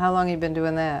 how long have you been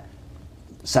doing that?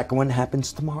 Second one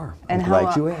happens tomorrow. And I'm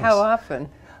glad you asked. How often?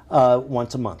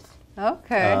 Once a month.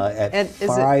 Okay. At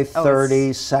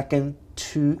 5:30, second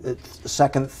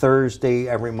Thursday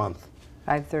every month.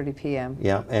 5:30 p.m.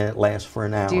 Yeah, and it lasts for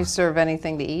an hour. Do you serve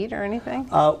anything to eat or anything?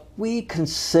 We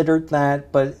considered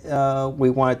that, but we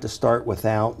wanted to start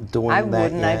without doing I that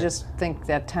wouldn't. yet. I just think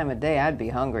that time of day I'd be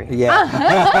hungry.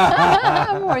 Yeah.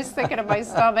 I'm always thinking of my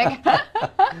stomach.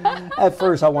 At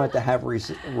first, I wanted to have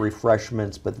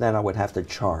refreshments, but then I would have to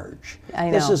charge. I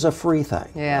know. This is a free thing.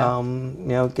 Yeah. You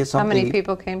know, get How something. many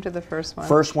people came to the first one?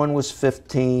 First one was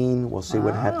 15. We'll see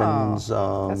what happens.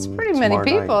 That's pretty many tomorrow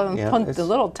people night. in Yeah, a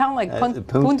little town like Punta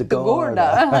Punta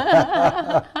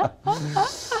Gorda.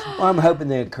 Well, I'm hoping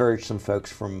to encourage some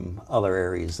folks from other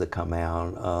areas to come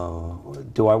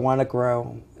out. Do I want to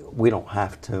grow? We don't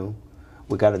have to.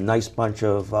 We got a nice bunch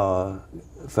of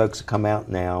folks that come out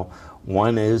now.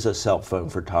 One is a cell phone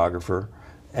photographer,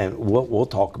 and we'll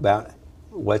talk about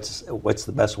what's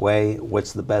the best way,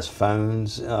 what's the best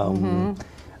phones.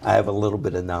 I have a little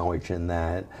bit of knowledge in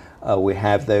that. We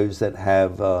have those that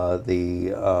have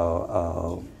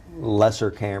the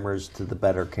lesser cameras to the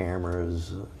better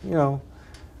cameras. You know,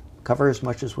 cover as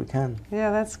much as we can.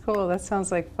 Yeah, that's cool. That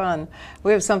sounds like fun.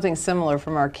 We have something similar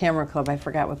from our camera club. I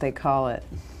forgot what they call it,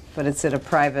 but it's at a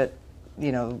private,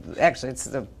 you know, actually it's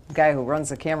the guy who runs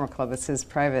the camera club. It's his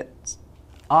private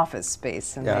office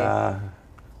space. And I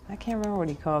can't remember what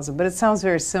he calls it, but it sounds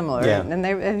very similar. Yeah.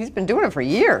 And he's been doing it for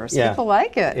years. Yeah. People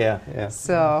like it. Yeah, yeah.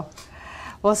 So,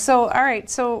 well, so, all right.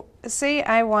 So say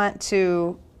I want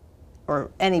to,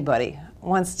 or anybody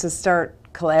wants to start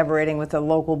collaborating with a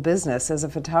local business as a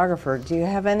photographer. Do you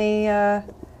have any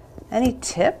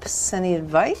tips, any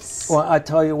advice? Well, I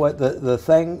tell you what,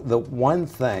 the one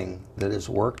thing that has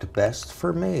worked best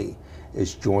for me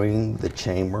is joining the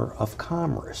Chamber of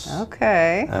Commerce.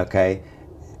 Okay. Okay.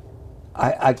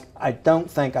 I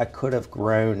don't think I could have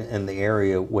grown in the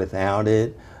area without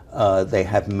it. They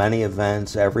have many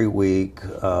events every week.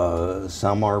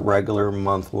 Some are regular,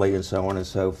 monthly, and so on and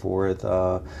so forth.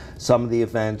 Some of the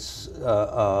events,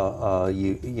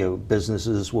 you know,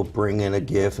 businesses will bring in a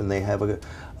gift, and they have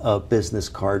a business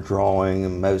card drawing,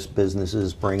 and most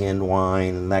businesses bring in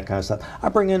wine and that kind of stuff. I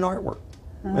bring in artwork.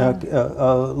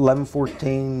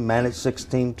 1114, Manage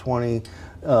 1620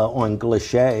 on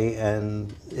Glichet,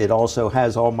 and it also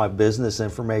has all my business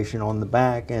information on the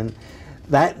back, and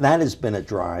that has been a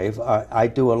drive. I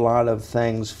do a lot of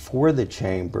things for the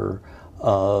Chamber,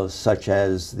 such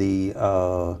as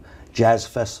the Jazz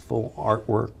Festival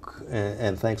artwork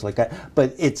and things like that.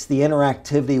 But it's the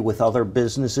interactivity with other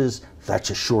businesses.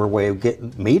 That's a sure way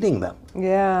of meeting them.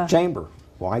 Yeah. Chamber.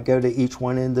 Well, I go to each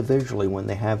one individually when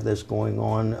they have this going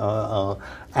on.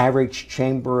 Average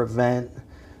chamber event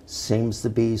seems to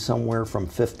be somewhere from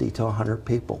 50 to 100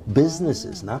 people.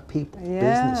 Businesses, not people,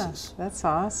 businesses. That's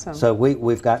awesome. So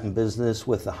we've gotten business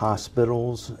with the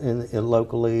hospitals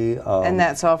locally. And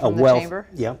that's all from the Chamber?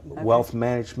 Yep. Okay. Wealth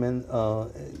Management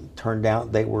turned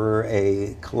out they were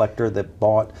a collector that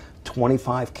bought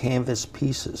 25 canvas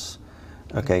pieces.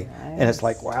 Okay. Nice. And it's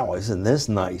like, wow, isn't this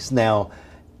nice? Now,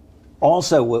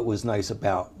 also, what was nice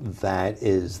about that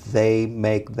is they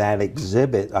make that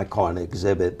exhibit, I call it an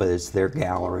exhibit, but it's their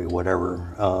gallery,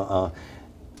 whatever.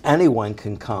 Anyone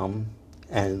can come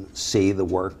and see the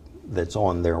work that's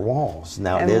on their walls.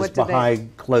 Now, it is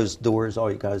behind closed doors.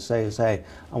 All you got to say is, hey,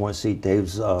 I want to see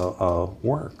Dave's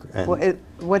work. And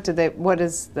what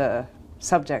is the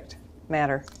subject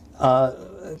matter?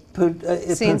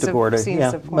 Punta Gorda,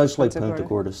 yeah, mostly Punta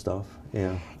Gorda stuff.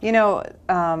 Yeah. You know,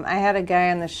 I had a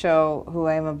guy on the show who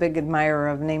I'm a big admirer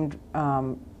of named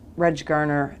Reg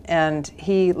Garner, and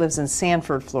he lives in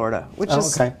Sanford, Florida, which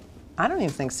is, I don't even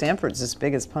think Sanford's as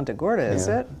big as Punta Gorda, is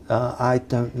it? I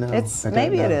don't know.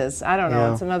 Maybe it is. I don't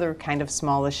know. It's another kind of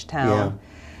smallish town.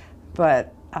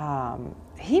 But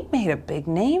he made a big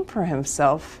name for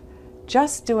himself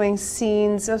just doing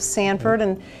scenes of Sanford,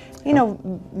 and you know,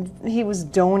 he was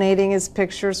donating his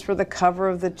pictures for the cover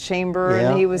of the Chamber,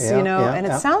 and he was, you know, and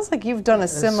it sounds like you've done a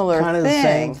similar thing. Kind of the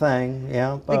same thing,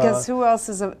 yeah. Because who else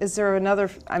is there another?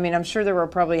 I mean, I'm sure there were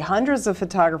probably hundreds of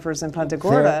photographers in Punta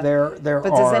Gorda. There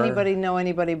but does anybody know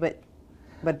anybody but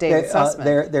David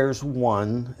Sussman? There's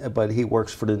one, but he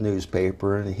works for the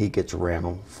newspaper, and he gets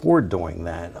around for doing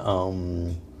that.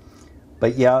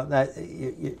 But yeah,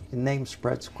 your name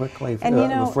spreads quickly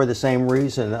for the same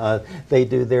reason. They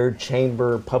do their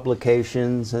chamber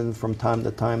publications, and from time to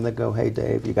time they go, hey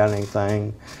Dave, you got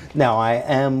anything? Now, I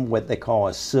am what they call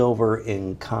a silver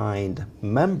in kind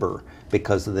member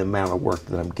because of the amount of work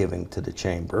that I'm giving to the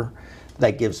chamber.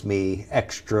 That gives me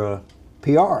extra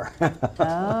PR.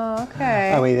 Oh,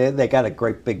 okay. I mean, they got a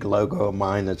great big logo of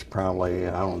mine that's probably,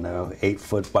 I don't know, 8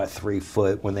 foot by 3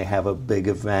 foot. When they have a big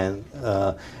event,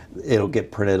 it'll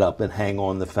get printed up and hang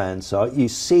on the fence. So you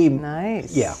see,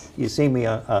 you see me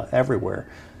everywhere.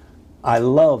 I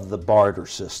love the barter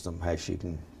system, as you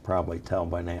can probably tell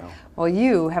by now. Well,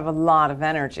 you have a lot of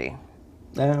energy.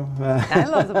 I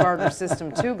love the barter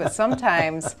system too, but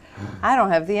sometimes I don't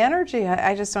have the energy.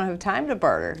 I just don't have time to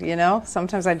barter, you know?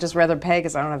 Sometimes I'd just rather pay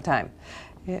because I don't have time.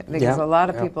 Because a lot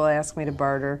of people ask me to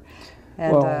barter.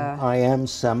 And, well, I am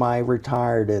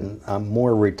semi-retired, and I'm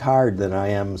more retired than I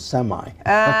am semi.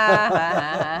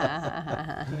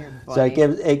 So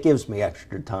it gives me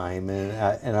extra time,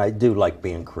 and I do like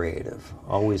being creative.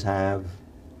 Always have.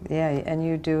 Yeah, and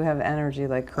you do have energy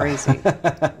like crazy,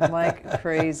 like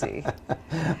crazy.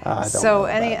 So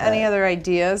any other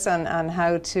ideas on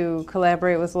how to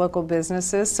collaborate with local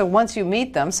businesses? So once you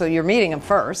meet them, so you're meeting them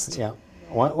first. Yeah.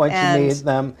 Once you meet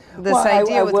them. This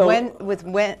idea with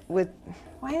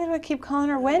why do I keep calling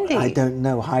her Wendy? I don't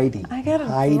know, Heidi. I got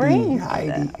Heidi.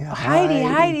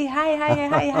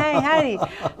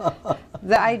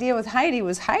 The idea with Heidi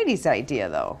was Heidi's idea,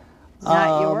 though,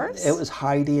 not yours. It was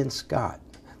Heidi and Scott.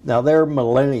 Now they're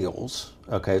millennials.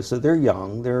 Okay, so they're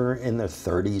young. They're in their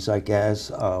 30s, I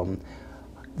guess.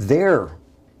 They're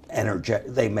energetic.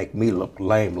 They make me look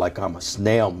lame, like I'm a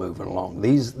snail moving along.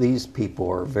 These people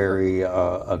are very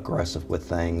aggressive with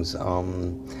things.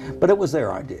 But it was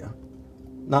their idea,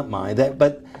 not mine.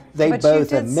 But they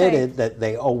both admitted that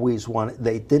they always wanted.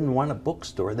 They didn't want a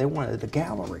bookstore. They wanted a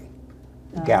gallery.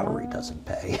 The gallery doesn't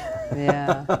pay.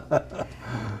 Yeah.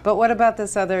 But what about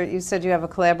this other? You said you have a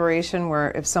collaboration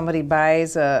where if somebody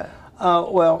buys a.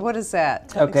 Well, what is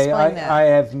that? Okay, Explain that. I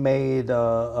have made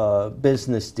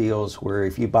business deals where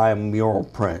if you buy a mural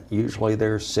print, usually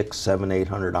they're $600, $700,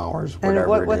 $800,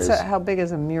 whatever it is. How big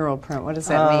is a mural print? What does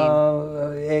that mean?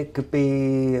 It could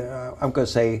be, I'm going to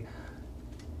say,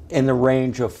 in the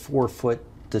range of 4 foot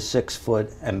to 6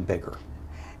 foot and bigger.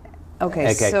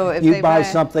 Okay, so if you they buy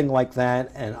something like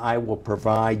that, and I will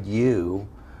provide you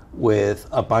with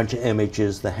a bunch of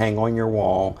images to hang on your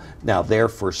wall. Now they're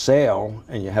for sale,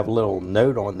 and you have a little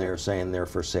note on there saying they're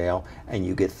for sale, and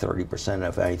you get 30%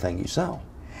 of anything you sell.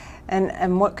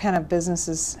 And what kind of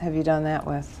businesses have you done that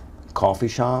with? Coffee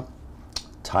shop,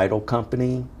 title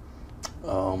company,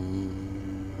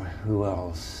 who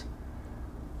else?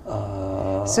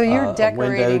 So you're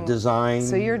decorating window design.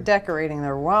 So you're decorating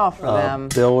their wall for them.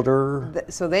 Builder.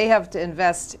 So they have to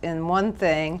invest in one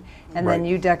thing, and then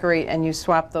you decorate and you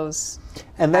swap those.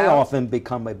 And they often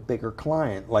become a bigger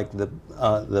client. Like the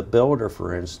builder,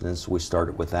 for instance, we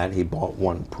started with that. He bought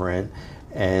one print,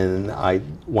 and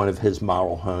one of his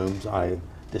model homes, I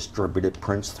distributed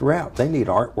prints throughout. They need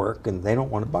artwork, and they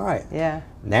don't want to buy it. Yeah.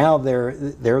 Now they're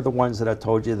the ones that I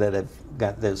told you that have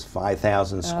got this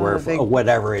 5,000 square foot, or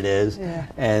whatever it is,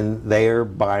 and they are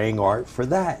buying art for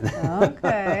that.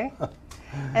 Okay.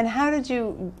 And how did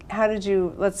you,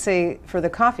 let's say for the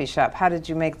coffee shop, how did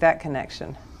you make that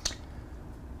connection?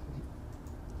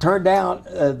 Turned out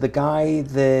the guy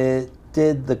that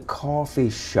did the coffee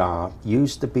shop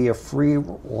used to be a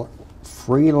freelance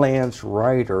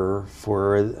writer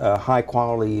for a high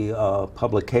quality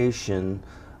publication,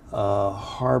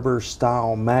 Harbor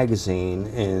Style magazine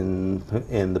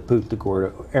in the Punta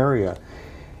Gorda area.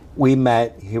 We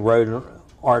met. He wrote an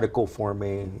article for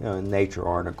me, a nature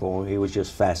article. He was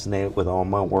just fascinated with all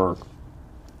my work,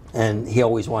 and he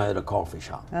always wanted a coffee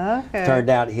shop. Okay. Turned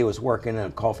out he was working in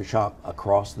a coffee shop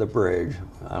across the bridge.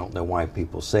 I don't know why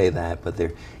people say that, but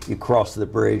you cross the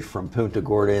bridge from Punta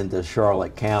Gorda into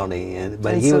Charlotte County,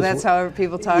 so that's how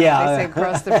people talk. Yeah. They say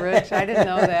cross the bridge. I didn't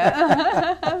know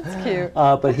that. That's cute.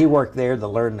 But he worked there to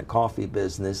learn the coffee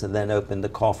business, and then opened a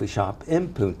coffee shop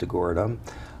in Punta Gorda.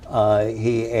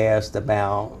 He asked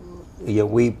about.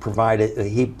 We provided.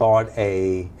 He bought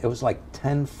it was like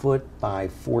 10 foot by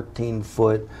 14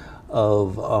 foot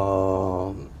of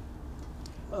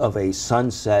a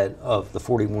sunset of the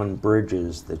 41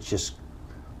 bridges that's just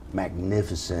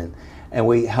magnificent, and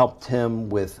we helped him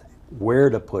with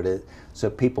where to put it, so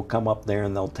people come up there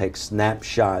and they'll take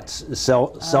snapshots,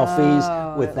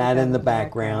 selfies with that in the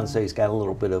background. So he's got a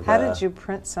little bit of. How did you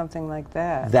print something like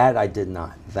that? That I did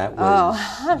not. That was.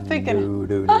 I'm thinking.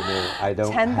 No. I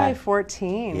don't. 10 by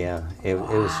 14. Yeah, it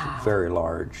was very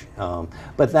large.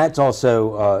 But that's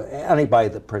also anybody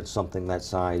that prints something that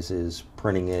size is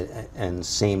printing it and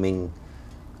seamlessly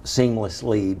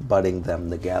butting them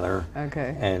together.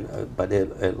 Okay. But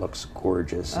it looks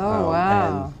gorgeous. Oh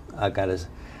wow. And I got a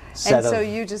set so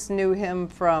you just knew him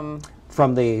from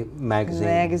the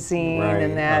magazine. Right,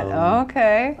 and that.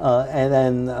 Okay.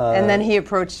 And then he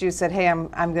approached you, said, "Hey,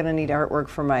 I'm going to need artwork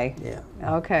for my." Yeah.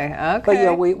 Okay. But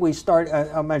yeah, we started.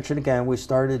 I'll mention again. We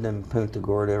started in Punta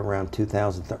Gorda around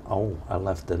 2013. Oh, I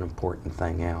left an important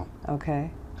thing out.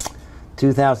 Okay.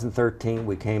 2013,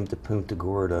 we came to Punta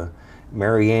Gorda,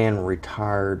 Mary Ann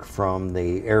retired from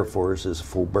the Air Force as a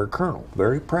full bird colonel.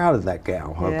 Very proud of that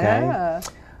gal, okay? Yeah.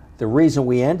 The reason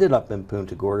we ended up in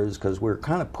Punta Gorda is because we were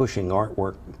kind of pushing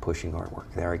artwork,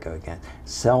 there I go again,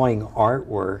 selling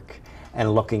artwork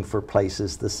and looking for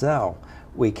places to sell.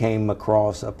 We came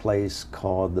across a place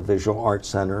called the Visual Arts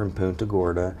Center in Punta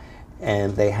Gorda,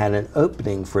 and they had an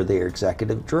opening for their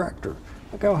executive director.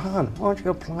 I go, hon, why don't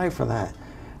you apply for that?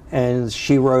 And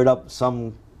she wrote up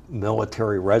some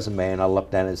military resume, and I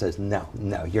looked at it and says, no,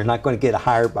 you're not going to get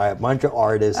hired by a bunch of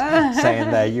artists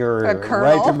saying that you're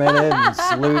regimented and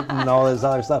salute and all this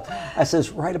other stuff. I says,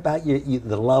 write about the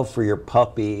love for your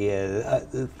puppy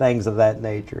and things of that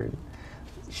nature. And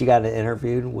she got an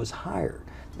interview and was hired.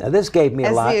 Now this gave me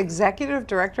a lot. As the executive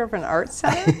director of an art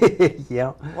center?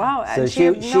 Yeah. Wow, So and she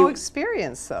had no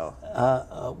experience though.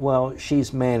 Well,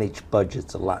 she's managed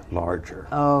budgets a lot larger.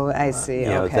 Oh, I see. You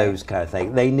know, okay. those kind of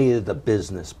things. They needed a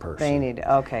business person. They need,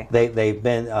 okay. They've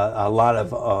been, a lot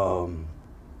of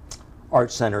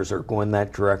art centers are going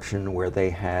that direction where they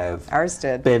have Ours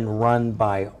did. been run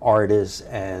by artists,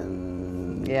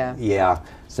 and yeah.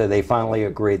 So they finally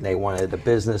agreed they wanted a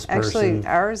business person. Actually,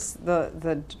 ours,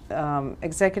 the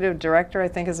executive director, I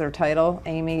think is her title,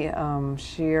 Amy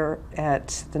Shear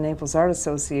at the Naples Art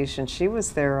Association. She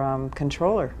was their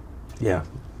controller. Yeah.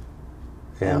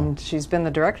 Yeah. And she's been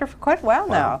the director for quite a while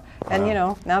now. And you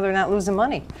know, now they're not losing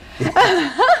money.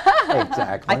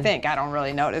 Exactly. I think. I don't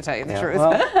really know, to tell you the truth.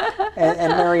 Well,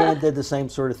 and Mary Ann did the same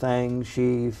sort of thing.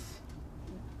 She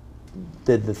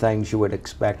did the things you would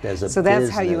expect as a business. So that's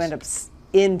how you end up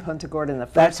in Punta Gorda in the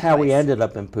first place. That's how we ended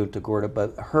up in Punta Gorda,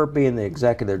 but her being the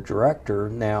executive director,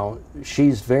 now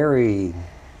she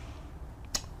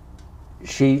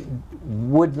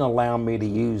wouldn't allow me to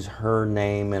use her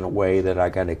name in a way that I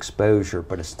got exposure,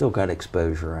 but I still got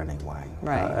exposure anyway.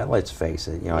 Right. Let's face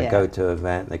it, I go to an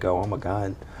event and they go, oh my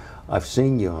God, I've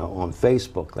seen you on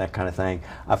Facebook, that kind of thing.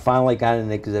 I finally got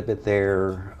an exhibit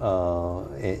there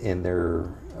in their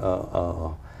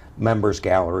members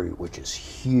gallery, which is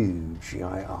huge.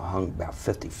 I hung about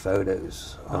 50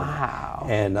 photos. Wow.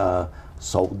 And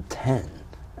sold 10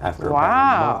 after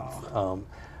about a month.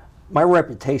 My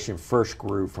reputation first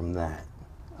grew from that.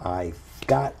 I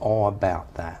got all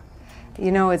about that.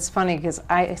 You know, it's funny because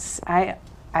I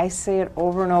say it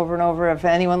over and over and over. If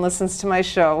anyone listens to my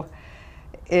show,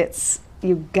 it's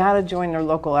you got to join their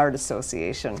local art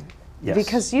association. Yes.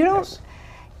 Because you don't. Yes.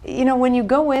 You know, when you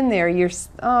go in there, you're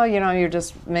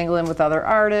just mingling with other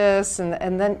artists,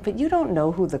 and then, but you don't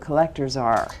know who the collectors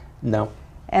are. No.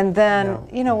 And then,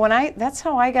 No. that's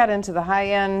how I got into the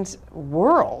high-end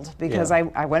world, because I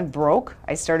went broke.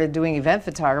 I started doing event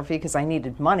photography because I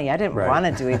needed money. I didn't want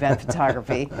to do event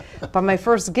photography. But my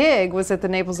first gig was at the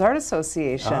Naples Art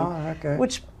Association,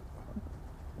 which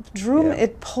drew me,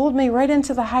 it pulled me right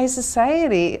into the high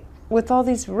society with all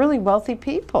these really wealthy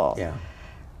people. Yeah.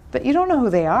 But you don't know who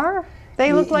they are.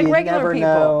 They look like regular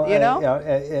people, you know?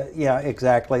 Yeah,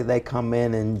 exactly. They come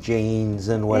in jeans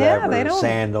and whatever,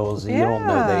 sandals. You don't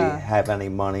know they have any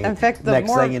money. In fact,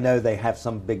 next thing you know, they have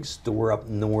some big store up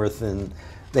north, and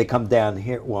they come down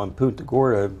here. Well, in Punta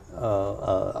Gorda,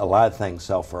 a lot of things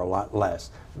sell for a lot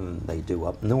less than they do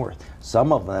up north.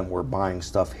 Some of them were buying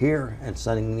stuff here and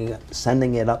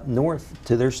sending it up north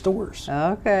to their stores.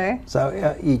 Okay.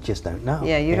 So you just don't know.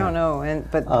 Yeah, you don't know,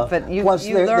 but you plus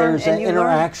you learn, there's and an you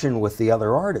interaction with the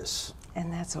other artists.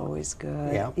 And that's always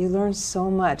good. Yeah. You learn so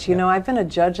much. You know, I've been a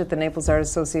judge at the Naples Art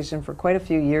Association for quite a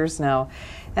few years now,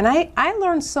 and I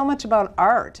learned so much about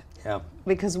art. Yeah.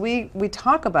 Because we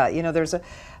talk about, there's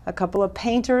a couple of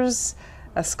painters,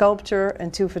 a sculptor,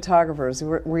 and 2 photographers.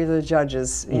 We're the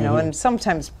judges, and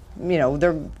sometimes,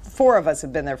 there 4 of us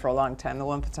have been there for a long time. The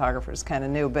 1 photographer is kind of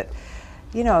new, but,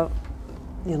 you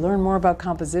learn more about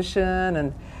composition,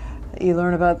 and you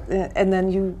learn about, and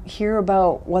then you hear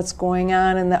about what's going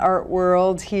on in the art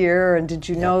world here, and did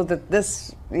you know that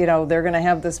this, they're going to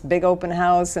have this big open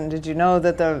house, and did you know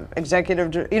that the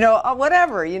executive,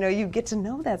 whatever, you get to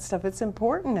know that stuff. It's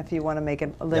important if you want to make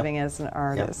a living as an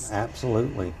artist. Yep,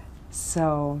 absolutely.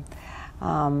 So,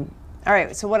 all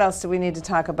right, so what else do we need to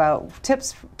talk about?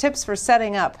 Tips for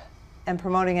setting up and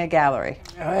promoting a gallery.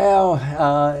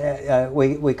 Well,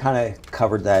 we kind of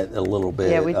covered that a little bit.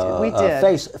 Yeah, we did.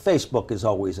 Facebook is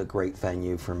always a great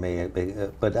venue for me,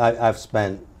 but I've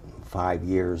spent 5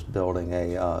 years building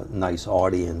a nice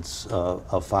audience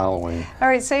of following. All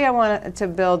right, say I wanted to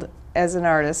build as an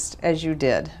artist, as you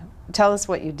did. Tell us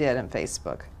what you did on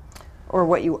Facebook, or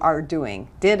what you are doing,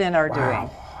 doing.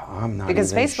 I'm not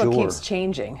because even Facebook sure. keeps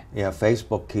changing. Yeah,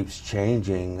 Facebook keeps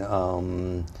changing.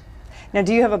 Now,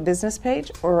 do you have a business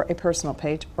page or a personal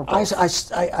page or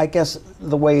both? I guess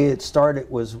the way it started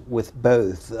was with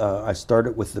both. I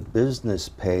started with the business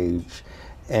page,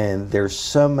 and there's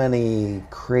so many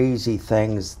crazy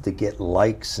things to get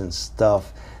likes and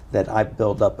stuff that I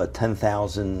built up a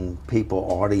 10,000 people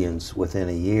audience within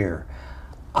a year.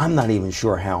 I'm not even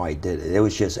sure how I did it. It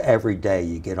was just every day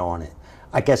you get on it.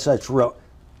 I guess that's real.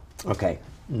 Okay,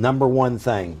 number one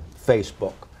thing,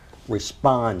 Facebook.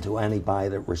 Respond to anybody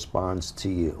that responds to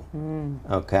you.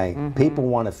 Okay, people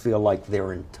want to feel like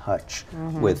they're in touch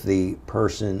with the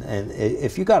person, and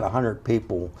if you got 100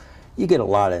 people, you get a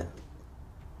lot of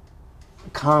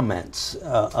comments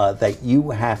that you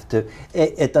have to.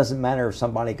 It doesn't matter if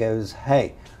somebody goes,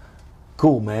 "Hey,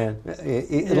 cool, man,"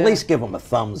 at least give them a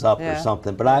thumbs up or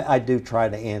something. But I do try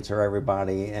to answer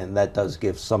everybody, and that does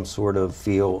give some sort of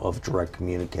feel of direct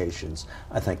communications.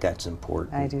 I think that's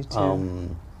important. I do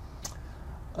too.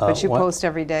 But you post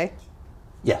every day?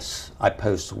 Yes, I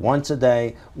post once a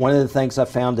day. One of the things I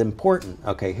found important,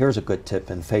 okay, here's a good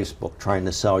tip in Facebook, trying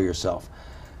to sell yourself.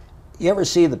 You ever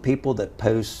see the people that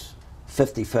post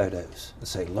 50 photos and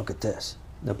say, look at this?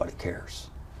 Nobody cares.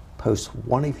 Post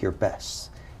one of your best.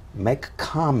 Make a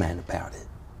comment about it.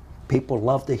 People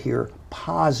love to hear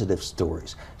positive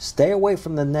stories. Stay away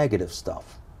from the negative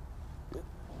stuff.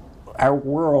 Our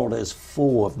world is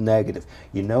full of negative.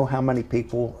 You know how many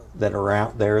people that are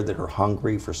out there that are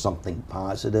hungry for something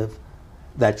positive?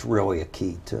 That's really a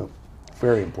key too.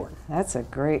 Very important. That's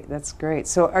great.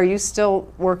 So are you still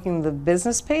working the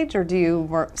business page, or do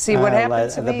you see what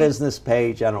happens to the business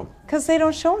page? I don't. Because they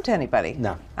don't show them to anybody.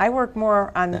 No. I work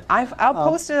more on, I'll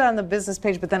post it on the business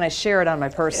page, but then I share it on my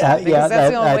personal, because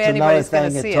that's the only way anybody's going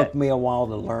to see it. Another thing it took me a while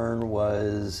to learn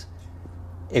was,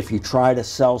 if you try to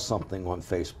sell something on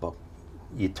Facebook,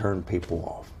 you turn people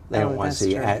off. They don't want to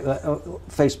see ads.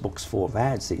 Facebook's full of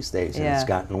ads these days, and it's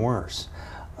gotten worse.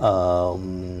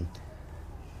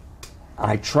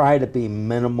 I try to be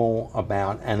minimal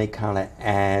about any kind of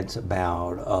ads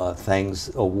about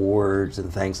things, awards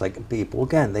and things like people.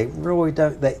 Again, they really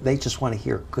don't, they just want to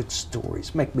hear good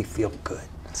stories, make me feel good.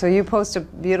 So you post a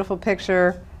beautiful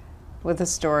picture with a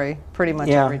story pretty much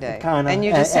every day. Kind of. And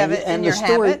you just have it in your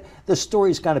habit? The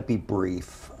story's got to be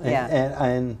brief.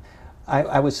 And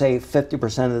I would say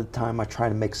 50% of the time I try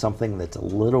to make something that's a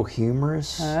little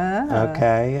humorous.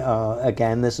 Okay.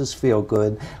 Again, this is feel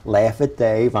good. Laugh at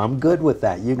Dave. I'm good with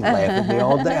that. You can laugh at me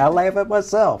all day. I laugh at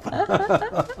myself.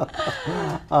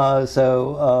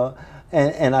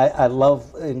 And I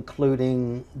love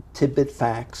including tidbit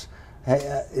facts.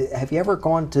 Have you ever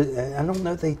gone to, I don't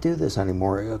know if they do this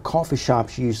anymore, coffee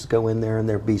shops, you used to go in there and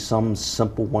there'd be some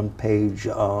simple one-page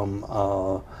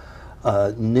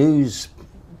news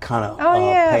kind of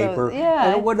paper,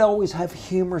 and it would always have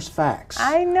humorous facts.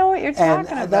 I know what you're talking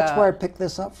about. And that's where I picked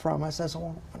this up from. I said,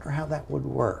 well, I wonder how that would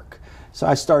work. So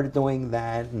I started doing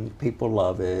that, and people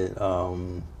love it.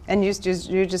 And you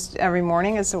just every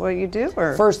morning is what you do,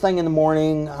 or first thing in the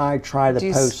morning I try to post. Do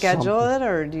you schedule it,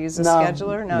 or do you use a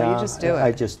scheduler? No, you just do it.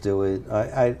 I just do it.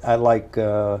 I like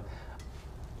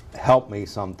help me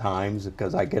sometimes,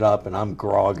 because I get up and I'm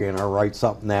groggy and I write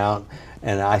something out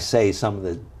and I say some of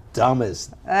the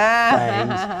dumbest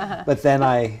things, but then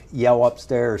I yell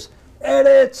upstairs,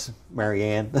 edits,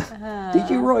 Marianne. Did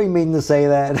you really mean to say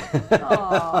that?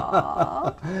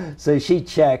 So she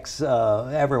checks.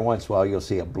 Every once in a while you'll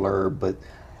see a blurb, but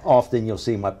often you'll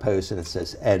see my post and it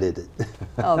says edited.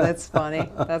 Oh, that's funny.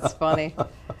 That's funny.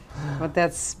 But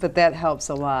that helps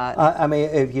a lot. I mean,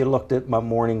 if you looked at my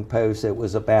morning post, it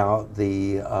was about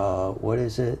the what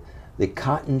is it? The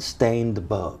cotton-stained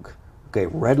bug. Okay,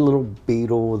 red little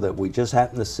beetle that we just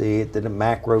happened to see. It did a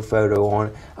macro photo on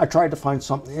it. I tried to find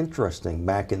something interesting.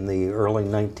 Back in the early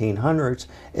 1900s,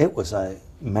 it was a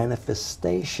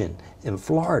manifestation in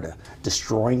Florida,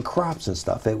 destroying crops and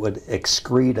stuff. It would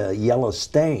excrete a yellow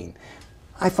stain.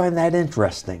 I find that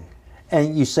interesting.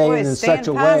 And you say it in such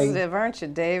a way. Staying positive, aren't you,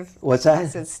 Dave? What's that? I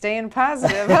said staying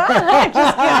positive.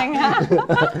 Just kidding.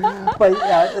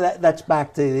 But that's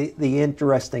back to the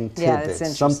interesting tidbits. Yeah, it's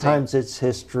interesting. Sometimes it's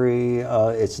history.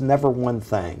 It's never one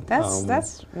thing.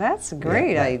 That's a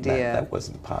great idea. That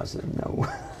wasn't positive, no.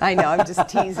 I know. I'm just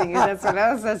teasing you. That's what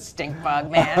I was. A stink bug,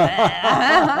 man.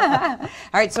 All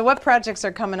right. So, what projects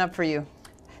are coming up for you?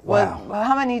 Wow. Well,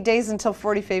 how many days until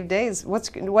 45 days?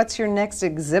 What's your next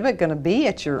exhibit going to be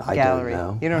at your gallery? I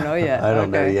don't know. You don't know yet? I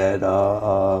don't know yet.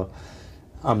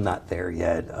 I'm not there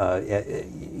yet.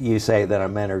 You say that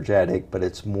I'm energetic, but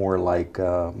it's more like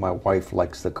my wife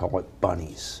likes to call it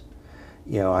bunnies.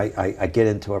 You know, I get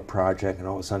into a project and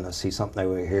all of a sudden I see something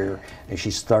over here and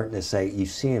she's starting to say, "You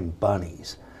seeing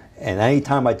bunnies?" And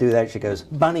anytime I do that, she goes,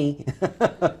 "Bunny."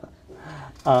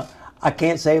 I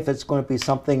can't say if it's going to be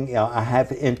something, you know, I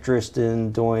have interest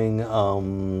in doing,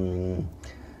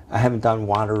 I haven't done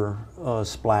water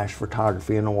splash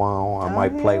photography in a while. I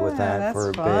might play with that for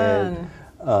a bit.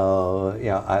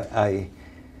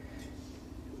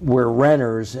 We're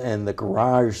renters, and the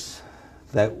garage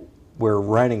that we're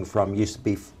renting from used to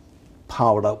be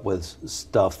piled up with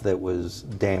stuff that was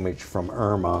damaged from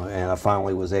Irma, and I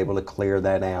finally was able to clear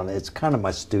that out. It's kind of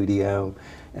my studio,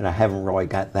 and I haven't really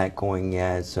got that going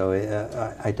yet, so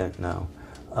I don't know.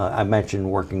 I mentioned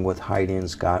working with Heidi and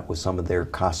Scott with some of their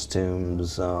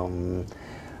costumes,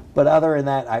 but other than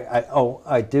that,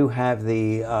 I do have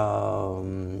the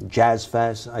Jazz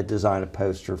Fest. I design a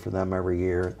poster for them every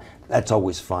year. That's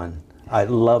always fun. I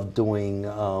love doing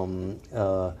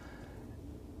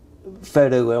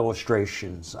photo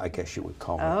illustrations, I guess you would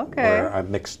call it, where I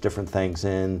mix different things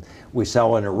in. We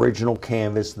sell an original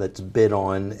canvas that's bid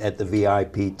on at the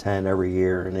VIP tent every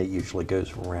year, and it usually goes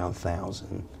for around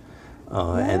 $1,000.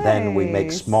 And then we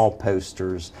make small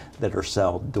posters that are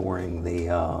sold during the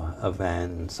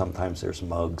event. And sometimes there's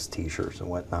mugs, T-shirts, and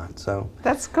whatnot. So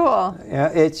that's cool. Yeah,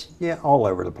 it's all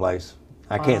over the place.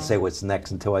 I can't say what's next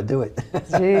until I do it.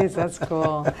 Jeez, that's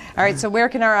cool. All right, so where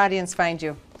can our audience find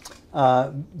you?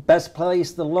 Best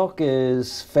place to look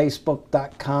is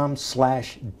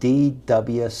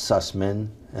facebook.com/DW Sussman,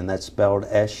 and that's spelled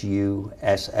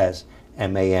SUSSMAN.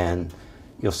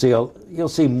 You'll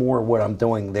see more of what I'm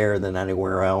doing there than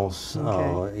anywhere else.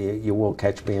 You will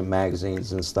catch me in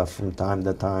magazines and stuff from time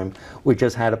to time. We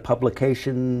just had a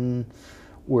publication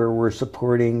where we're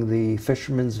supporting the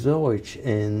Fisherman's Village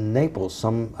in Naples.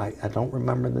 I don't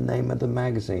remember the name of the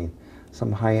magazine.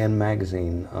 Some high-end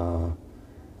magazine.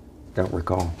 Don't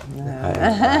recall. I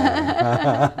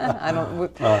don't.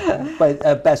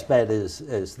 But best bet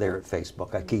is there at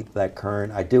Facebook. I keep that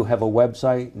current. I do have a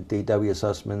website,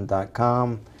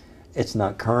 dwsussman.com. It's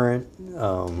not current.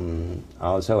 I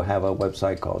also have a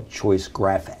website called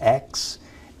ChoiceGraphX.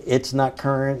 It's not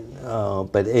current,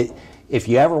 but if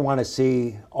you ever want to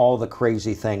see all the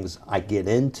crazy things I get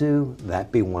into,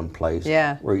 that'd be one place.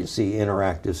 Yeah. Where you see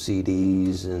interactive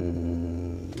CDs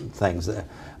and things that.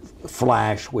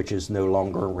 Flash, which is no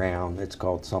longer around. It's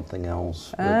called something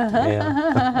else.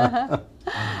 But,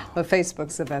 But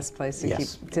Facebook's the best place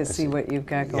to see what you've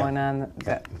got going on.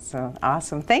 So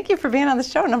awesome. Thank you for being on the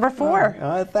show, number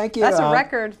 4. Thank you. That's a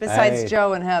record besides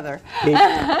Joe and Heather.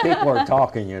 People are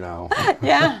talking, you know.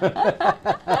 Yeah.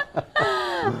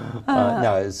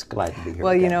 No, it's glad to be here.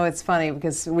 Well, you know, it's funny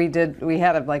because we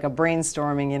had a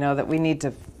brainstorming, you know, that we need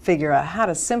to figure out how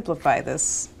to simplify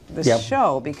this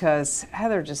show, because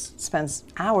Heather just spends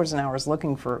hours and hours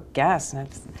looking for guests. And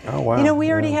you know,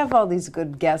 we already have all these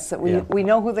good guests that we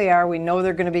know who they are. We know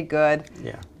they're going to be good.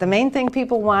 Yeah. The main thing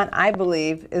people want, I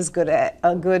believe, is you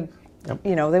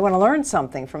know, they want to learn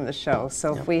something from the show.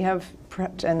 So if we have,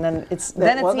 and then it's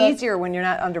easier when you're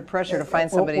not under pressure to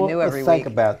find somebody new every week. Think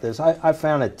about this. I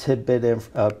found a tidbit,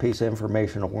 piece of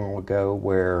information a while ago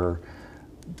where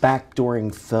back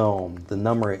during film, the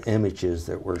number of images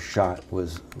that were shot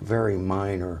was very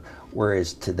minor,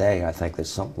 whereas today I think there's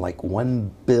something like 1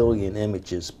 billion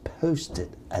images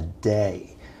posted a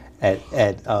day at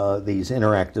these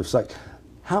interactive sites.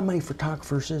 How many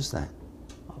photographers is that?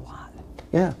 A lot.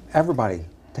 Yeah, everybody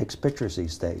takes pictures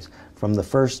these days. From the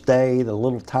first day, the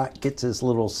little tot gets his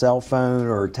little cell phone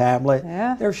or tablet,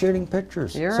 they're shooting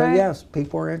pictures. You're so right. Yes,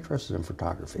 people are interested in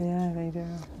photography. Yeah, they do.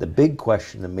 The big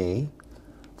question to me,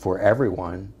 for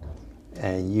everyone,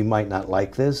 and you might not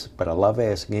like this, but I love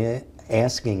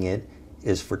asking it,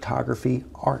 is photography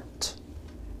art?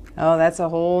 Oh, that's a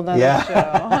whole nother show.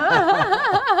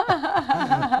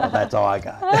 Well, that's all I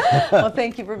got. Well,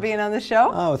 thank you for being on the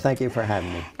show. Oh, thank you for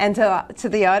having me. And to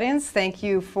the audience, thank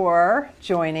you for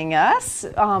joining us.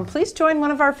 Please join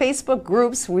one of our Facebook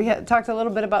groups. We talked a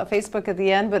little bit about Facebook at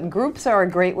the end, but groups are a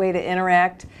great way to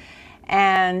interact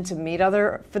and to meet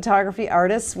other photography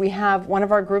artists. We have one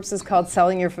of our groups is called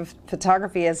Selling Your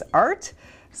Photography as Art.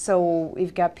 So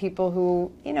we've got people who,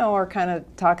 you know, are kind of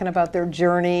talking about their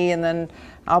journey, and then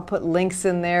I'll put links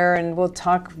in there and we'll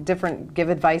talk give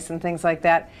advice and things like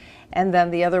that. And then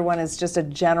the other one is just a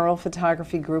general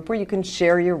photography group where you can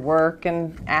share your work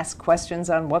and ask questions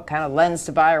on what kind of lens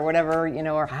to buy or whatever, you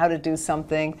know, or how to do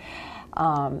something.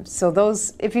 So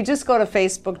those, if you just go to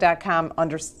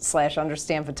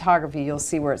facebook.com/understand photography, you'll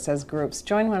see where it says groups.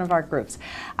 Join one of our groups.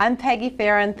 I'm Peggy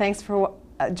Farron. Thanks for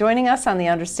joining us on the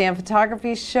Understand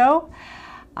Photography show.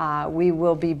 We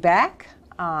will be back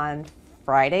on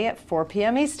Friday at 4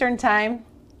 p.m. Eastern Time.